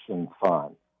Action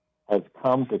Fund has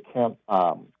come to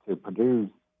Purdue's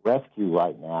rescue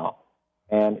right now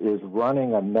and is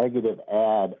running a negative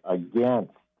ad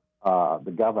against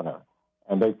the governor.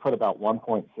 And they put about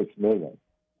 $1.6 million.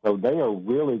 So they are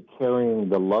really carrying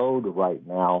the load right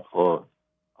now for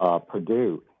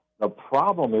Purdue. The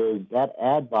problem is that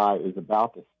ad buy is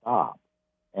about to stop.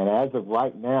 And as of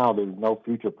right now, there's no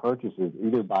future purchases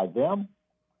either by them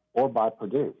or by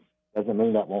Purdue. Doesn't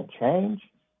mean that won't change,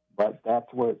 but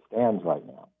that's where it stands right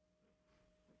now.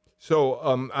 So,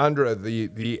 Andra,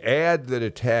 the ad that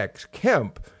attacks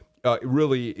Kemp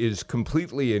really is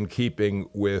completely in keeping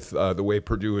with the way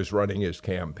Purdue is running his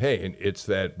campaign. It's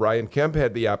that Brian Kemp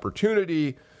had the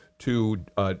opportunity to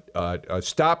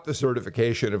stop the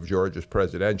certification of Georgia's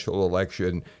presidential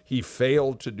election. He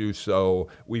failed to do so.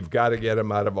 We've got to get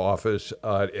him out of office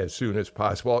as soon as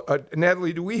possible.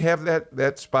 Natalie, do we have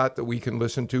that spot that we can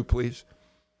listen to, please?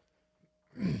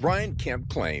 Brian Kemp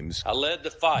claims, I led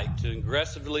the fight to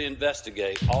aggressively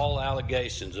investigate all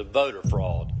allegations of voter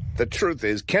fraud. The truth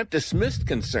is, Kemp dismissed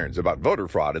concerns about voter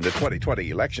fraud in the 2020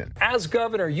 election. As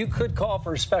governor, you could call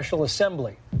for a special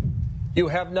assembly. You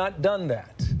have not done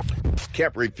that.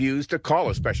 Kemp refused to call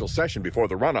a special session before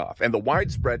the runoff, and the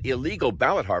widespread illegal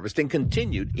ballot harvesting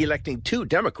continued, electing 2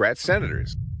 Democrat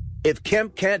senators. If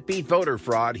Kemp can't beat voter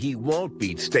fraud, he won't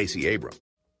beat Stacey Abrams.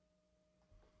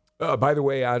 By the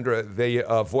way, Andra, the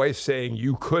voice saying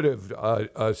you could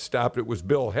have stopped it was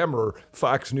Bill Hemmer,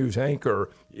 Fox News anchor,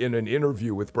 in an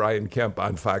interview with Brian Kemp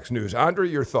on Fox News. Andra,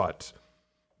 your thoughts?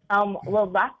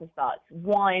 Well, lots of thoughts.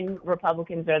 One,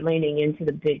 Republicans are leaning into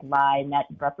the big lie, and that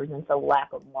represents a lack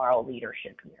of moral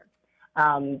leadership here.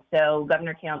 So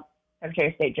Governor Kemp, Secretary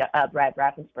of State Brad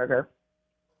Raffensperger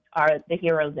are the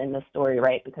heroes in this story,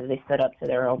 right, because they stood up to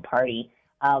their own party,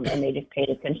 and they just paid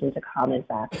attention to common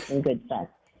facts and good sense.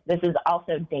 This is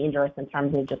also dangerous in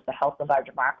terms of just the health of our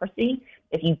democracy.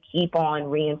 If you keep on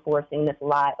reinforcing this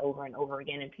lie over and over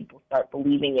again and people start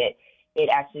believing it, it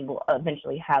actually will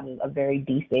eventually have a very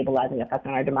destabilizing effect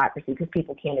on our democracy because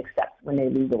people can't accept when they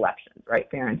lose elections, right,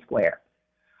 fair and square.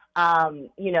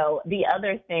 The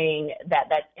other thing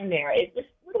that's in there is this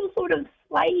little sort of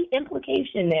slight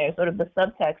implication there, sort of the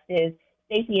subtext is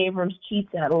Stacey Abrams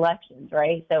cheats at elections,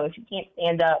 right? So if you can't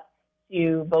stand up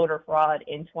to voter fraud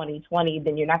in 2020,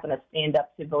 then you're not going to stand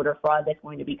up to voter fraud that's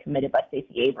going to be committed by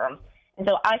Stacey Abrams. And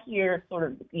so I hear sort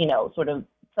of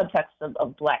subtext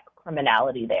of black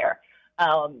criminality there.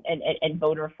 And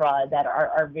voter fraud that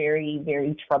are very,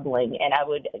 very troubling. And I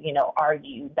would,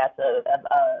 argue that's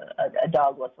a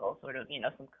dog whistle, sort of,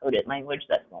 some coded language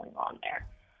that's going on there.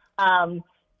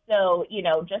 So,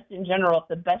 just in general, if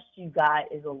the best you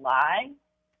got is a lie,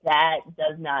 that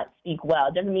does not speak well.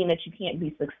 It doesn't mean that you can't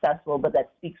be successful, but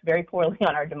that speaks very poorly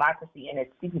on our democracy, and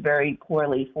it speaks very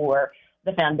poorly for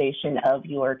the foundation of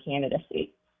your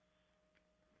candidacy.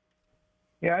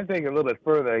 Yeah, I take it a little bit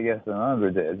further, I guess, than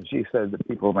Andra did. She said that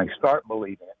people may start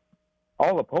believing it.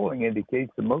 All the polling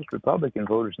indicates that most Republican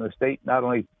voters in the state not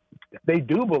only they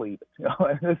do believe it.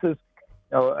 And this is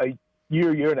a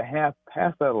year and a half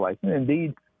past that election.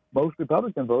 Indeed, most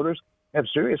Republican voters have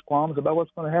serious qualms about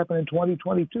what's going to happen in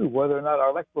 2022, whether or not our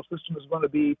electoral system is going to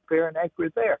be fair and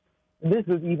accurate there. And this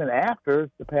is even after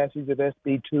the passage of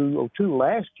SB 202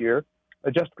 last year,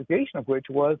 a justification of which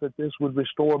was that this would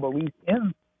restore belief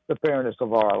in the fairness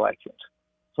of our elections.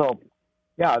 So,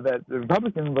 yeah, that the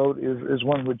Republican vote is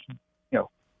one which,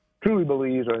 truly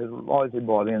believes or has always been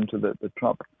bought into the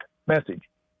Trump message.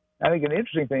 I think an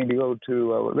interesting thing to go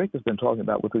to what Rick has been talking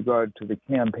about with regard to the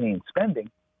campaign spending.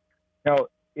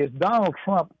 Is Donald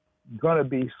Trump going to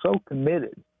be so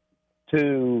committed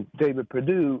to David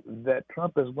Perdue that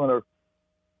Trump is going to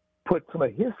put some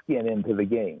of his skin into the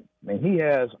game? I mean, he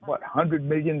has, $100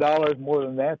 million more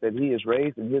than that he has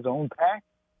raised in his own PAC,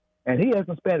 and he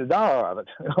hasn't spent a dollar of it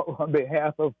on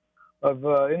behalf of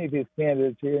any of his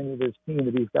candidates here, any of his team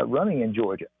that he's got running in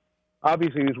Georgia.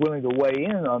 Obviously, he's willing to weigh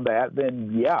in on that,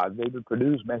 then, David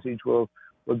Perdue's message will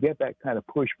get that kind of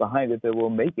push behind it that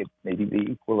will make it maybe the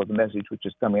equal of the message which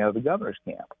is coming out of the governor's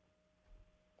camp.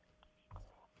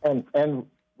 And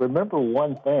remember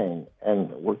one thing,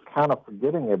 and we're kind of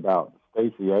forgetting about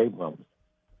Stacey Abrams.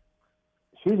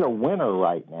 She's a winner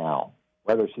right now,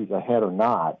 whether she's ahead or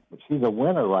not, but she's a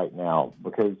winner right now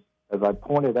because, as I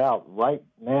pointed out, right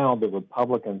now the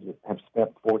Republicans have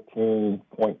spent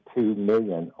 $14.2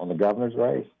 million on the governor's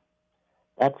race.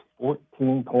 That's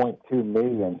 $14.2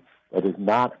 million that is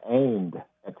not aimed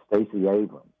at Stacey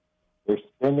Abrams. They're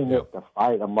spending it to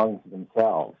fight amongst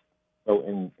themselves. So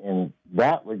in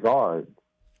that regard,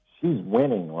 she's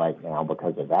winning right now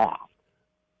because of that.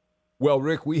 Well,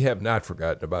 Rick, we have not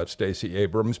forgotten about Stacey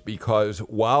Abrams because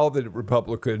while the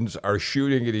Republicans are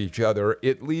shooting at each other,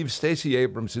 it leaves Stacey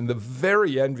Abrams in the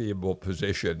very enviable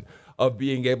position of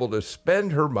being able to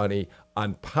spend her money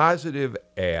on positive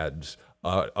ads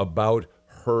about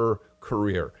her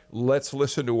career. Let's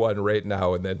listen to one right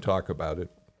now and then talk about it.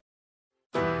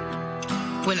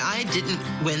 When I didn't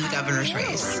win the governor's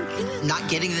race, not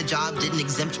getting the job didn't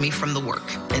exempt me from the work,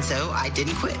 and so I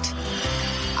didn't quit.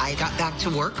 I got back to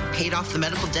work, paid off the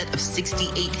medical debt of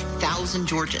 68,000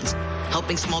 Georgians,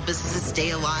 helping small businesses stay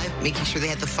alive, making sure they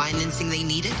had the financing they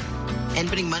needed, and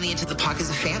putting money into the pockets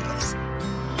of families.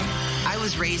 I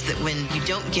was raised that when you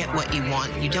don't get what you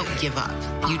want, you don't give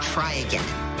up. You try again.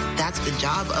 That's the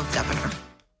job of governor.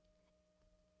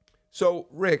 So,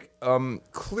 Rick,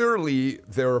 clearly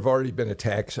there have already been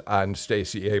attacks on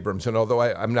Stacey Abrams, and although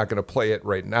I'm not going to play it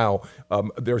right now,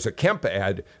 there's a Kemp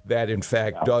ad that, in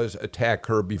fact, does attack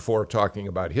her before talking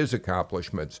about his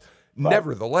accomplishments. Right.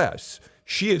 Nevertheless,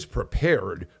 she is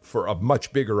prepared for a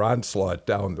much bigger onslaught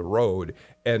down the road,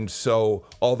 and so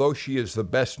although she is the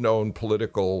best-known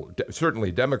political,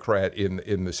 certainly Democrat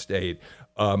in the state,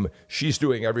 she's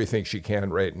doing everything she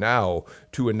can right now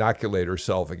to inoculate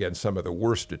herself against some of the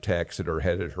worst attacks that are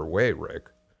headed her way, Rick.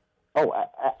 Oh,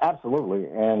 absolutely.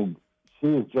 And she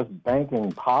is just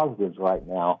banking positives right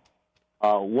now.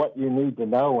 What you need to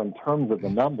know in terms of the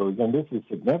numbers, and this is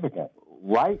significant,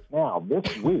 right now,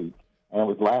 this week, and it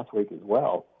was last week as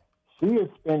well, she is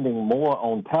spending more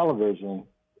on television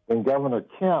than Governor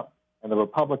Kemp and the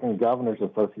Republican Governors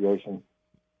Association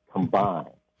combined.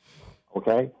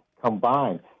 Okay?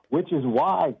 Combined, which is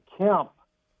why Kemp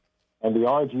and the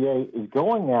RGA is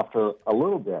going after a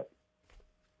little bit.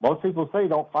 Most people say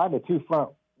don't fight a two-front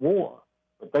war,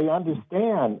 but they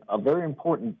understand a very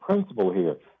important principle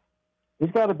here.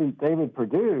 He's got to beat David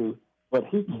Perdue, but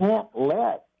he can't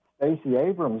let Stacey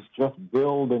Abrams just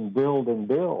build and build and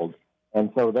build.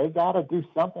 And so they got to do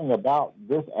something about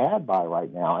this ad buy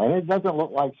right now. And it doesn't look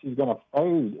like she's going to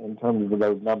fade in terms of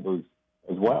those numbers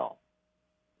as well.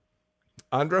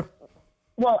 Andra?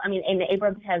 Well, I mean, and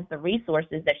Abrams has the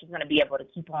resources that she's going to be able to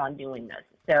keep on doing this.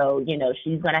 So,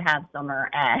 she's going to have summer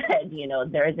ads.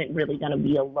 There isn't really going to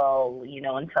be a lull,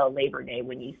 until Labor Day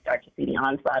when you start to see the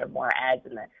onslaught of more ads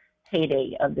in the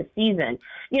heyday of the season.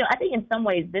 I think in some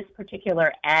ways this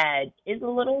particular ad is a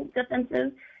little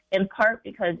defensive, in part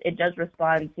because it does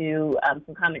respond to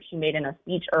some comments she made in a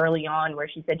speech early on where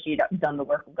she said she'd done the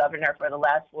work of governor for the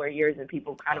last 4 years, and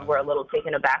people kind of were a little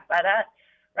taken aback by that.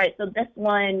 Right, so this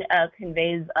one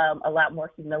conveys a lot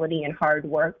more humility and hard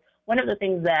work. One of the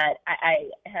things that I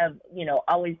have,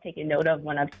 always taken note of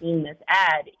when I've seen this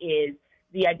ad is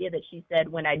the idea that she said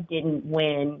when I didn't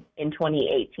win in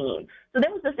 2018. So there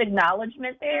was this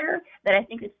acknowledgement there that I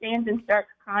think it stands in stark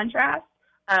contrast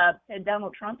to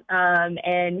Donald Trump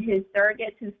and his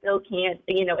surrogates who still can't,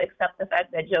 accept the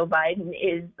fact that Joe Biden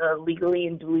is the legally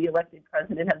and duly elected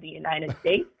president of the United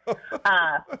States.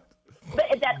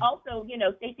 But that also,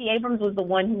 Stacey Abrams was the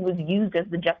one who was used as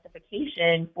the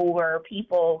justification for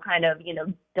people kind of,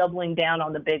 doubling down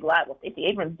on the big lie. Well, Stacey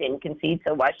Abrams didn't concede,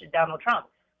 so why should Donald Trump?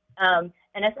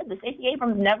 And I said that Stacey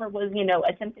Abrams never was,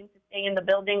 attempting to stay in the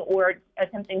building or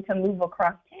attempting to move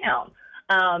across town.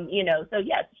 So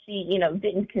yes, she,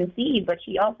 didn't concede, but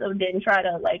she also didn't try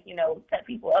to set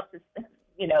people up to,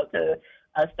 to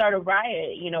start a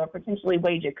riot, or potentially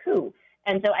wage a coup.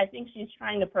 And so I think she's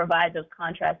trying to provide those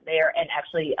contrasts there and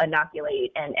actually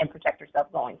inoculate and protect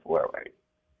herself going forward.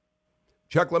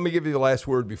 Chuck, let me give you the last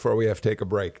word before we have to take a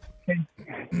break.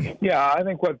 Yeah, I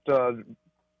think what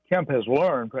Kemp has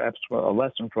learned, perhaps a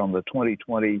lesson from the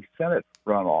 2020 Senate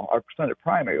runoff, or Senate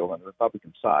primary on the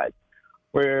Republican side,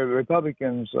 where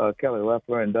Republicans, Kelly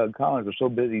Loeffler and Doug Collins, were so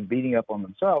busy beating up on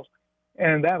themselves,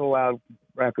 and that allowed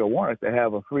Raphael Warnock to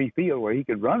have a free field where he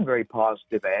could run very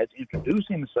positive ads, introduce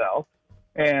himself,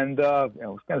 and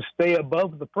kind of stay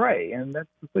above the fray. And that's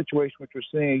the situation which we're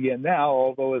seeing again now,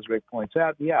 although, as Rick points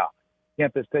out,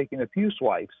 Kemp has taken a few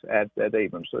swipes at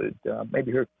Abrams. So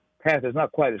maybe her path is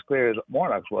not quite as clear as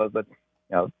Warnock's was, but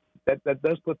that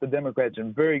does put the Democrats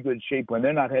in very good shape when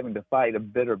they're not having to fight a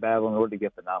bitter battle in order to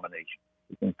get the nomination.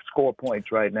 You can score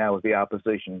points right now with the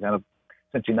opposition, kind of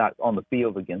essentially not on the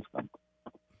field against them.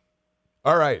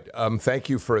 All right. Thank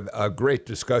you for a great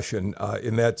discussion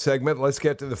in that segment. Let's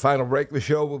get to the final break of the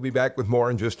show. We'll be back with more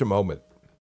in just a moment.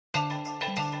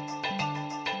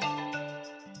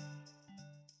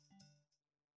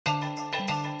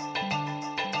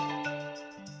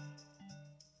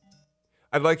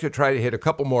 I'd like to try to hit a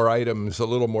couple more items a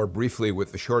little more briefly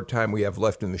with the short time we have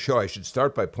left in the show. I should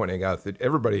start by pointing out that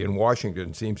everybody in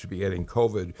Washington seems to be getting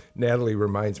COVID. Natalie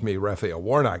reminds me Raphael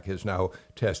Warnock has now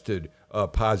tested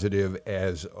positive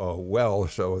as well,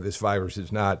 so this virus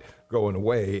is not going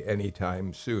away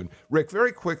anytime soon. Rick,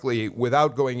 very quickly,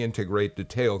 without going into great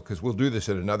detail, because we'll do this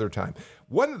at another time,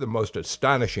 one of the most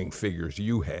astonishing figures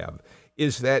you have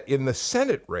is that in the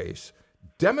Senate race,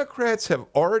 Democrats have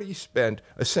already spent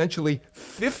essentially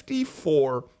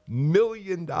 $54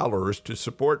 million to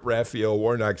support Raphael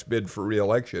Warnock's bid for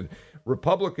re-election.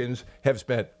 Republicans have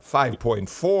spent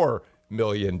 $5.4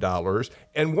 million.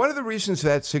 And one of the reasons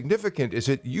that's significant is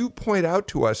that you point out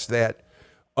to us that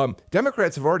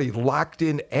Democrats have already locked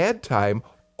in ad time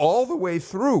all the way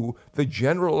through the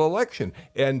general election.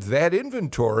 And that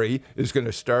inventory is going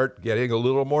to start getting a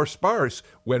little more sparse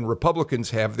when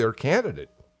Republicans have their candidate.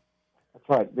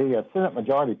 That's right. The Senate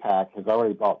Majority PAC has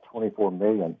already bought $24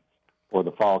 million for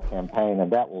the fall campaign,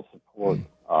 and that will support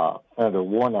Senator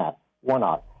Warnock.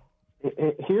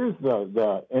 Here's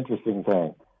the interesting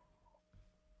thing.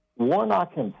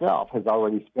 Warnock himself has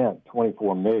already spent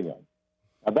 $24 million.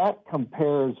 Now, that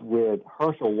compares with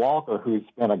Herschel Walker, who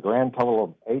spent a grand total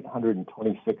of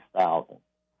 $826,000.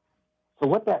 So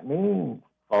what that means,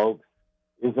 folks,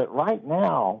 is that right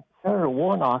now, Senator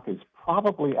Warnock is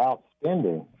probably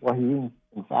outspending, well, he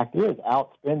in fact is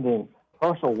outspending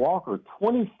Herschel Walker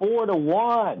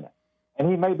 24-1, and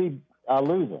he may be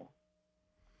losing.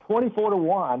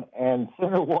 24-1, and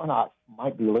Senator Warnock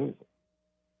might be losing.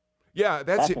 Yeah,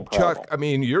 that's it, Chuck. I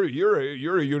mean, you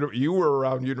were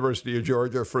around University of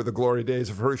Georgia for the glory days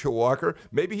of Herschel Walker.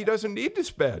 Maybe he doesn't need to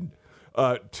spend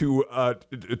to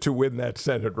win that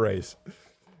Senate race.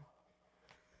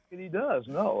 And he does.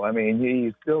 No, I mean,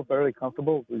 he's still fairly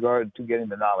comfortable with regard to getting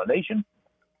the nomination.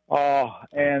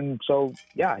 And so,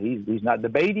 yeah, he's not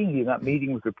debating. He's not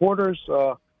meeting with reporters.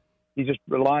 He's just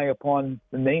relying upon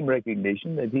the name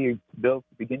recognition that he built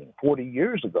at the beginning 40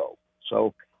 years ago.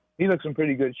 So he looks in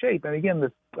pretty good shape. And again,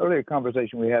 this earlier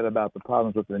conversation we had about the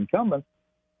problems with the incumbent,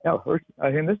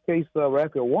 in this case,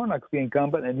 Raphael Warnock's the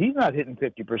incumbent, and he's not hitting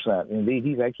 50%. Indeed,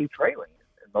 he's actually trailing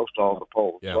in most all the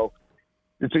polls. Yeah. So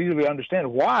it's easy to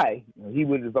understand why he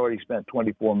would have already spent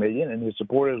 $24 million, and his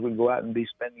supporters would go out and be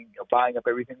spending, buying up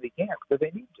everything they can because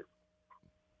they need to.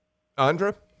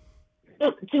 Andra?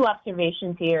 Two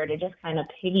observations here to just kind of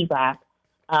piggyback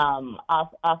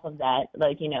off of that.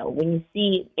 When you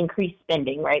see increased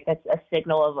spending, right, that's a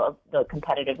signal of the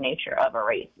competitive nature of a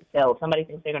race. So if somebody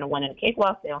thinks they're going to win in a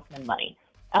cakewalk, they don't spend money.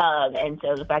 And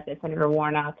so the fact that Senator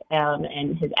Warnock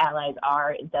and his allies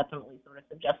are definitely sort of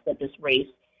suggests that this race,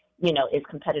 is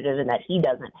competitive and that he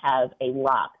doesn't have a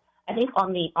lock. I think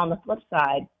on the flip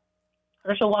side,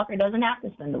 Herschel Walker doesn't have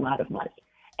to spend a lot of money.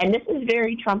 And this is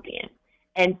very Trumpian.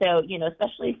 And so,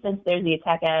 especially since there's the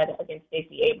attack ad against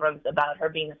Stacey Abrams about her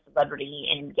being a celebrity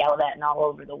and gallivanting all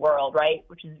over the world, right,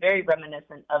 which is very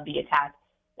reminiscent of the attack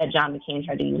that John McCain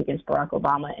tried to use against Barack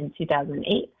Obama in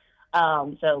 2008.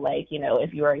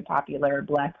 If you are a popular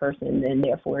Black person, then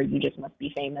therefore you just must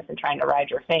be famous and trying to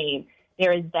ride your fame.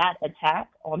 There is that attack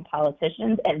on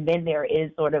politicians, and then there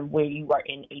is sort of where you are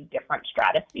in a different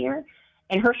stratosphere.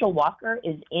 And Herschel Walker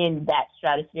is in that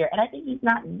stratosphere, and I think he's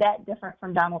not that different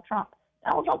from Donald Trump.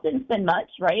 Donald Trump didn't spend much,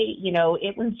 right?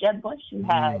 It was Jeb Bush who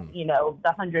had,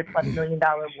 the $100+ million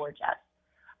war chest.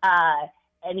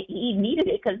 And he needed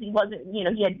it because he wasn't,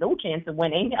 he had no chance of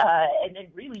winning, and then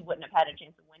really wouldn't have had a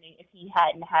chance of winning if he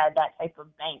hadn't had that type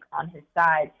of bank on his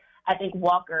side. I think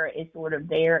Walker is sort of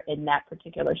there in that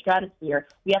particular stratosphere.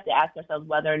 We have to ask ourselves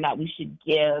whether or not we should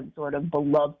give sort of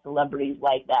beloved celebrities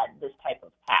like that this type of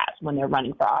pass when they're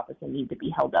running for office and need to be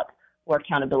held up for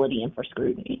accountability and for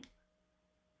scrutiny.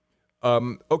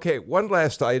 Okay, one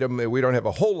last item. We don't have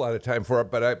a whole lot of time for it,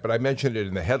 but I mentioned it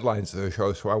in the headlines of the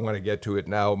show, so I want to get to it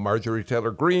now. Marjorie Taylor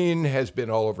Greene has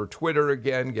been all over Twitter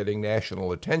again, getting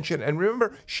national attention. And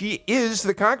remember, she is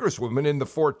the congresswoman in the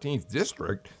 14th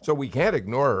district, so we can't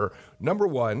ignore her. Number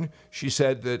one, she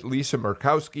said that Lisa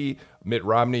Murkowski, Mitt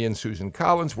Romney, and Susan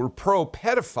Collins were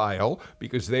pro-pedophile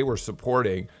because they were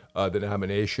supporting the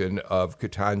nomination of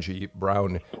Ketanji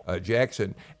Brown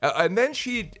Jackson. And then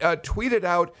she tweeted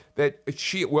out that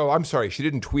she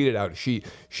didn't tweet it out. She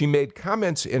made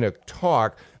comments in a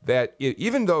talk that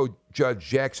even though Judge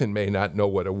Jackson may not know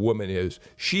what a woman is,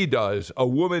 she does. A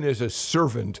woman is a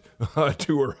servant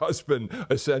to her husband,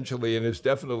 essentially, and is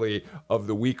definitely of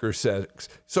the weaker sex.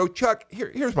 So, Chuck,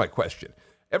 here's my question.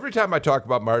 Every time I talk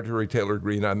about Marjorie Taylor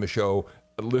Greene on the show,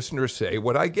 listeners say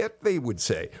what I get they would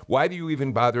say. Why do you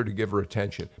even bother to give her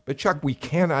attention? But, Chuck, we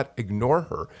cannot ignore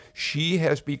her. She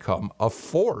has become a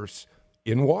force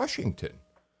in Washington.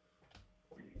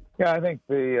 Yeah, I think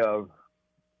the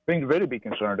thing to really be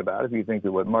concerned about, if you think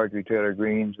that what Marjorie Taylor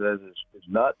Greene says is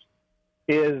nuts,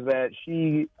 is that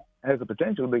she has the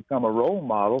potential to become a role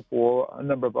model for a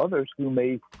number of others who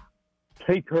may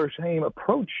take her same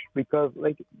approach because,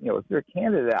 like, if you're a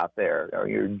candidate out there or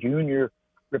you're a junior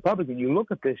Republican, you look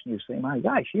at this and you say, my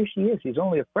gosh, here she is. She's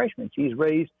only a freshman. She's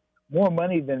raised more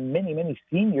money than many, many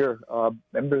senior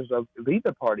members of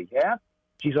either party have.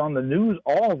 She's on the news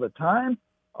all the time.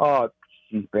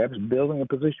 She's perhaps building a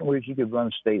position where she could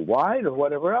run statewide or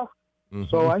whatever else. Mm-hmm.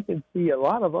 So I can see a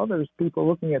lot of others, people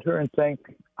looking at her and saying,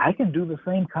 I can do the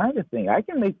same kind of thing. I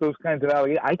can make those kinds of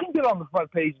allegations. I can get on the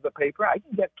front page of the paper. I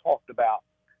can get talked about.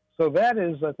 So that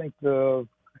is, I think,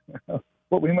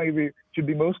 what we should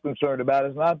be most concerned about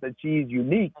is not that she's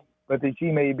unique, but that she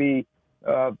may be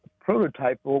a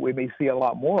prototype for what we may see a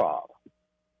lot more of.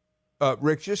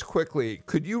 Rick, just quickly,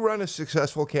 could you run a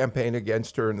successful campaign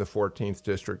against her in the 14th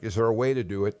District? Is there a way to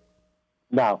do it?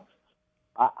 No.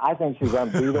 I think she's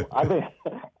unbeatable. I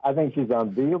think she's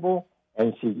unbeatable,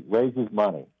 and she raises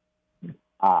money.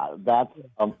 That's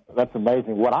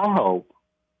amazing. What I hope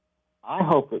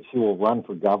that she will run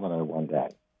for governor one day,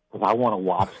 because I want to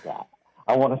watch that.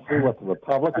 I want to see what the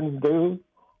Republicans do,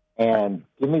 and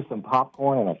give me some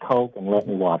popcorn and a Coke, and let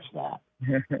me watch that.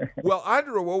 Well,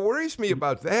 Andrew, what worries me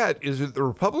about that is that the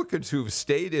Republicans who've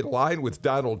stayed in line with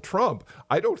Donald Trump,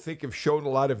 I don't think have shown a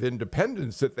lot of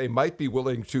independence that they might be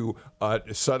willing to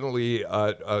suddenly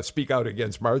speak out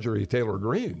against Marjorie Taylor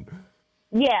Greene.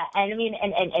 Yeah, and I mean,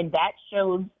 and that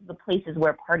shows the places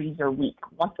where parties are weak.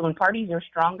 When parties are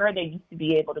stronger, they used to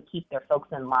be able to keep their folks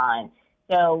in line.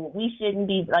 So we shouldn't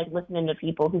be listening to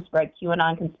people who spread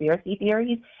QAnon conspiracy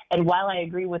theories. And while I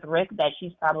agree with Rick that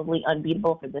she's probably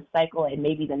unbeatable for this cycle and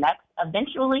maybe the next,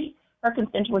 eventually her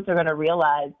constituents are going to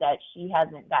realize that she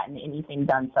hasn't gotten anything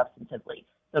done substantively.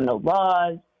 So no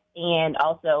laws, and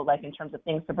also in terms of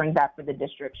things to bring back for the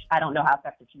district, I don't know how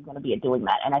effective she's going to be at doing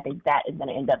that. And I think that is going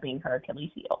to end up being her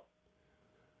Achilles heel.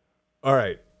 All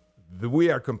right.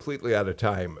 We are completely out of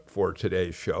time for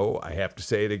today's show. I have to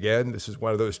say it again. This is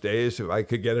one of those days. If I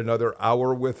could get another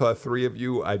hour with three of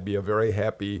you, I'd be a very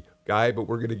happy guy. But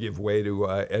we're going to give way to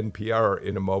NPR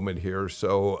in a moment here.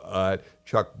 So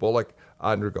Chuck Bullock,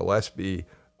 Andrew Gillespie,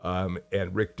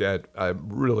 and Rick Dent, I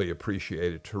really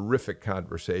appreciate a terrific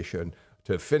conversation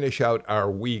to finish out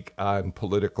our week on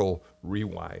Political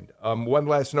Rewind. One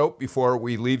last note before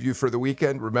we leave you for the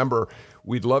weekend. Remember,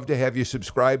 we'd love to have you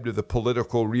subscribe to the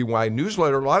Political Rewind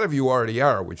newsletter. A lot of you already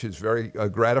are, which is very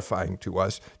gratifying to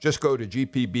us. Just go to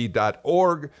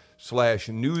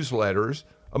gpb.org/newsletters.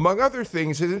 Among other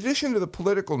things, in addition to the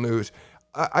political news,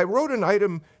 I wrote an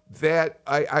item that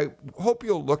I hope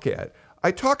you'll look at. I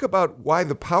talk about why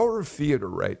the power of theater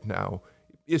right now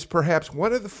is perhaps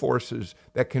one of the forces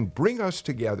that can bring us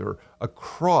together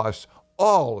across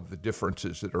all of the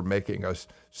differences that are making us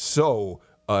so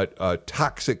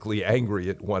toxically angry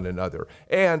at one another.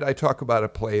 And I talk about a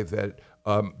play that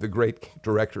the great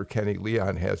director Kenny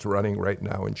Leon has running right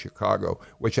now in Chicago,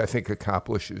 which I think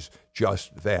accomplishes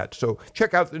just that. So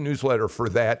check out the newsletter for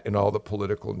that and all the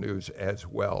political news as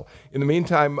well. In the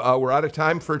meantime, we're out of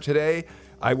time for today.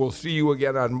 I will see you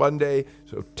again on Monday.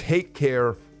 So take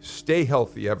care. Stay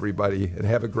healthy, everybody, and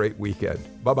have a great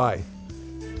weekend. Bye-bye.